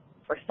Christmas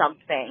or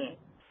something,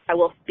 I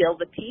will spill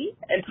the tea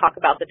and talk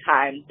about the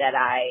time that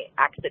I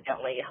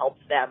accidentally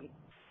helped them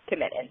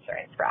commit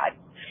insurance fraud.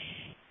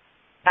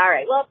 All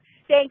right. Well,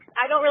 thanks.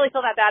 I don't really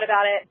feel that bad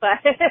about it, but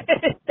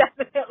it's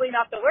definitely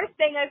not the worst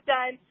thing I've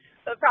done,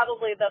 but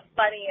probably the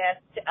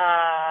funniest,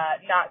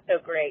 not so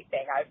great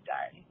thing I've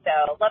done.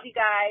 So love you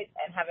guys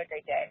and have a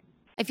great day.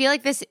 I feel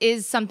like this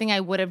is something I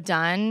would have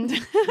done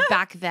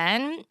back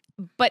then,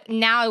 but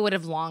now I would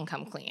have long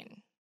come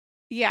clean.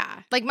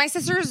 Yeah. Like my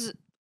sisters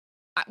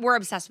were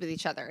obsessed with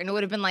each other, and it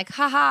would have been like,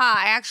 haha,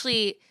 I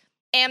actually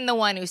am the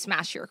one who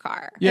smashed your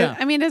car. Yeah.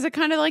 I mean, is it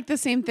kind of like the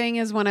same thing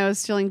as when I was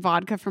stealing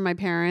vodka from my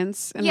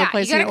parents and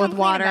replacing it with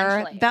water?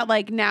 Eventually. That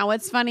like now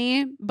it's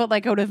funny, but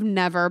like I would have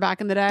never back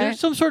in the day. There's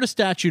some sort of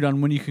statute on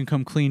when you can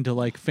come clean to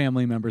like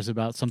family members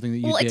about something that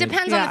you did. Well, it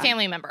depends on the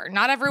family member.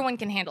 Not everyone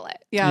can handle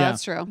it. Yeah,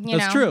 that's true.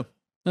 That's true.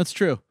 That's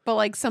true. But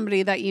like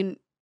somebody that you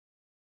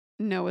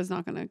know is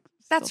not going to.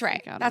 That's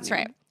right. That's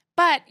right.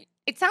 But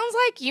it sounds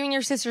like you and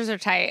your sisters are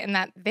tight and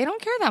that they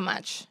don't care that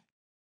much.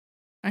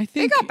 I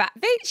think they got back.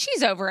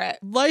 She's over it.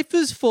 Life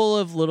is full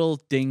of little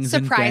dings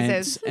Surprises. and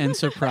dents and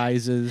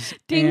surprises.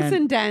 Dings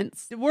and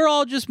dents. We're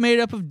all just made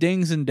up of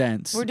dings and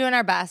dents. We're doing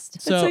our best.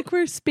 So, it's like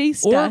we're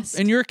space or dust.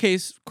 in your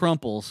case,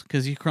 crumples,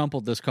 because you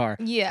crumpled this car.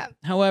 Yeah.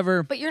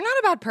 However, but you're not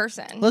a bad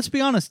person. Let's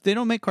be honest. They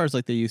don't make cars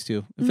like they used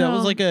to. If that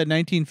was like a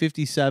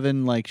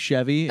 1957 like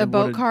Chevy, a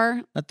boat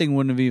car, that thing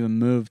wouldn't have even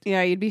moved.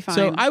 Yeah, you'd be fine.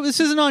 So this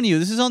isn't on you.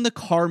 This is on the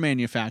car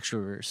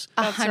manufacturers.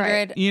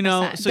 100%. You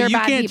know, so They're you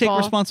bad can't people.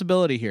 take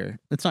responsibility here.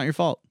 It's not your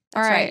fault.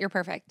 All right, you're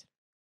perfect.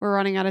 We're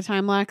running out of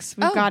time, Lex.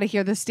 We've got to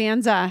hear the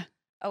stanza.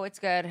 Oh, it's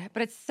good.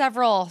 But it's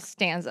several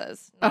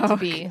stanzas. Not to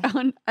be.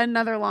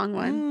 Another long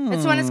one.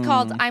 This one is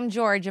called I'm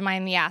George, Am I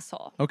the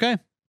Asshole? Okay.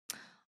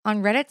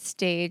 On Reddit's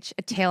stage,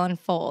 a tale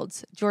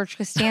unfolds. George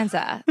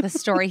Costanza, the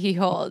story he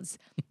holds.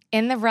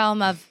 In the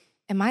realm of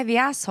Am I the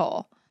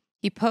Asshole?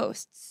 He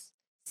posts,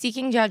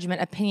 seeking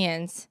judgment,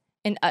 opinions,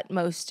 and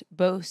utmost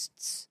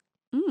boasts.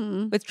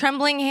 With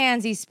trembling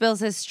hands, he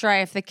spills his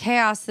strife, the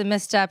chaos, the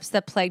missteps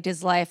that plagued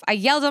his life. I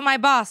yelled at my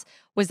boss.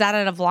 Was that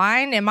out of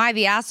line? Am I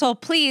the asshole?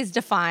 Please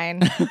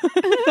define.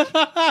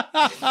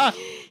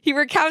 He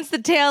recounts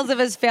the tales of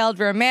his failed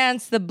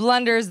romance, the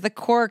blunders, the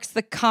quirks,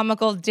 the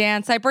comical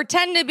dance. I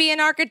pretend to be an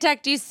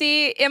architect, you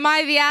see. Am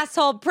I the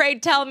asshole? Pray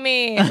tell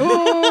me.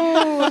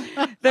 The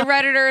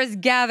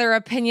Redditors gather,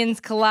 opinions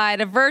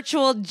collide, a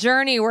virtual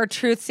journey where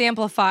truth's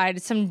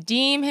amplified. Some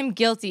deem him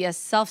guilty, a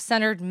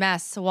self-centered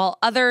mess, while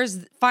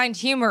others find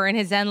humor in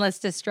his endless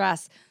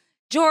distress.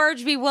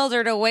 George,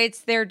 bewildered,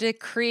 awaits their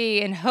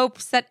decree in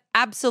hopes that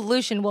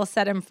absolution will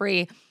set him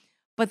free.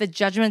 But the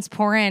judgments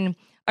pour in,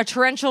 a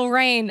torrential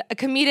rain, a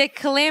comedic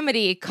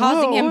calamity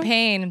causing him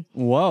pain.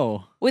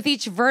 Whoa. With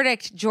each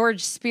verdict,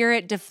 George's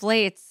spirit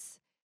deflates.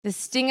 The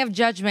sting of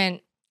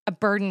judgment, a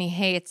burden he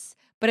hates.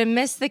 But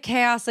amidst the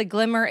chaos, a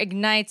glimmer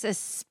ignites, a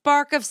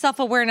spark of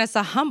self-awareness,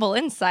 a humble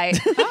insight.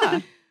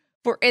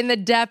 For in the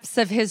depths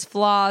of his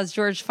flaws,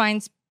 George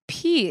finds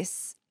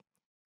peace.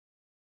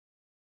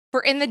 For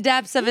in the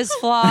depths of his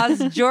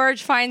flaws,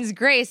 George finds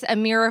grace, a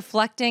mirror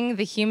reflecting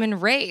the human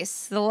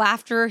race. The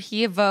laughter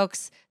he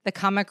evokes, the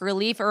comic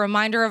relief, a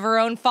reminder of our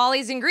own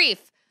follies and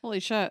grief. Holy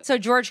shit. So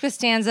George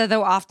Costanza,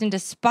 though often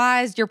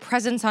despised, your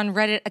presence on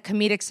Reddit a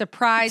comedic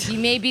surprise. You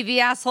may be the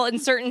asshole in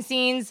certain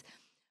scenes,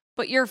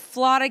 but your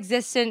flawed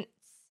existence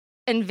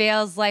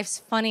unveils life's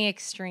funny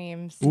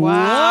extremes.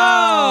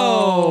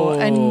 Wow.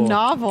 A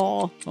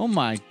novel. Oh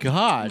my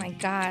God. Oh my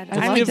God.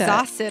 Let's I'm give-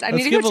 exhausted. I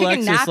let's need to go give take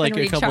Alexis a nap like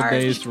and a couple recharge.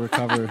 days to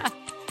recover.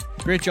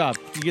 Great job.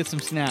 You get some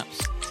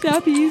snaps.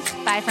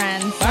 Snappies. Bye,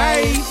 friends.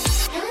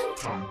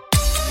 Bye.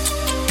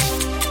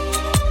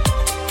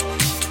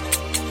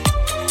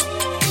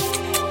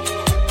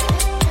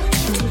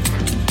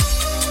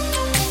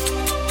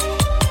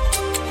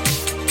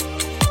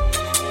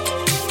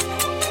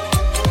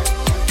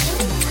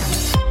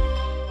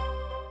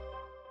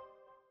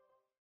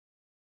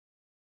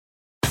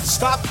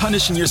 Stop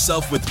punishing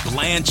yourself with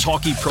bland,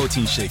 chalky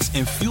protein shakes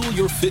and fuel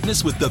your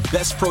fitness with the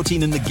best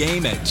protein in the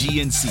game at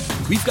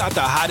GNC. We've got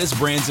the hottest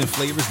brands and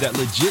flavors that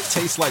legit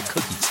taste like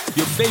cookies,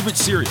 your favorite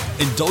cereal,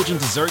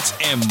 indulgent desserts,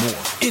 and more.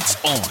 It's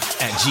on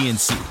at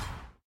GNC.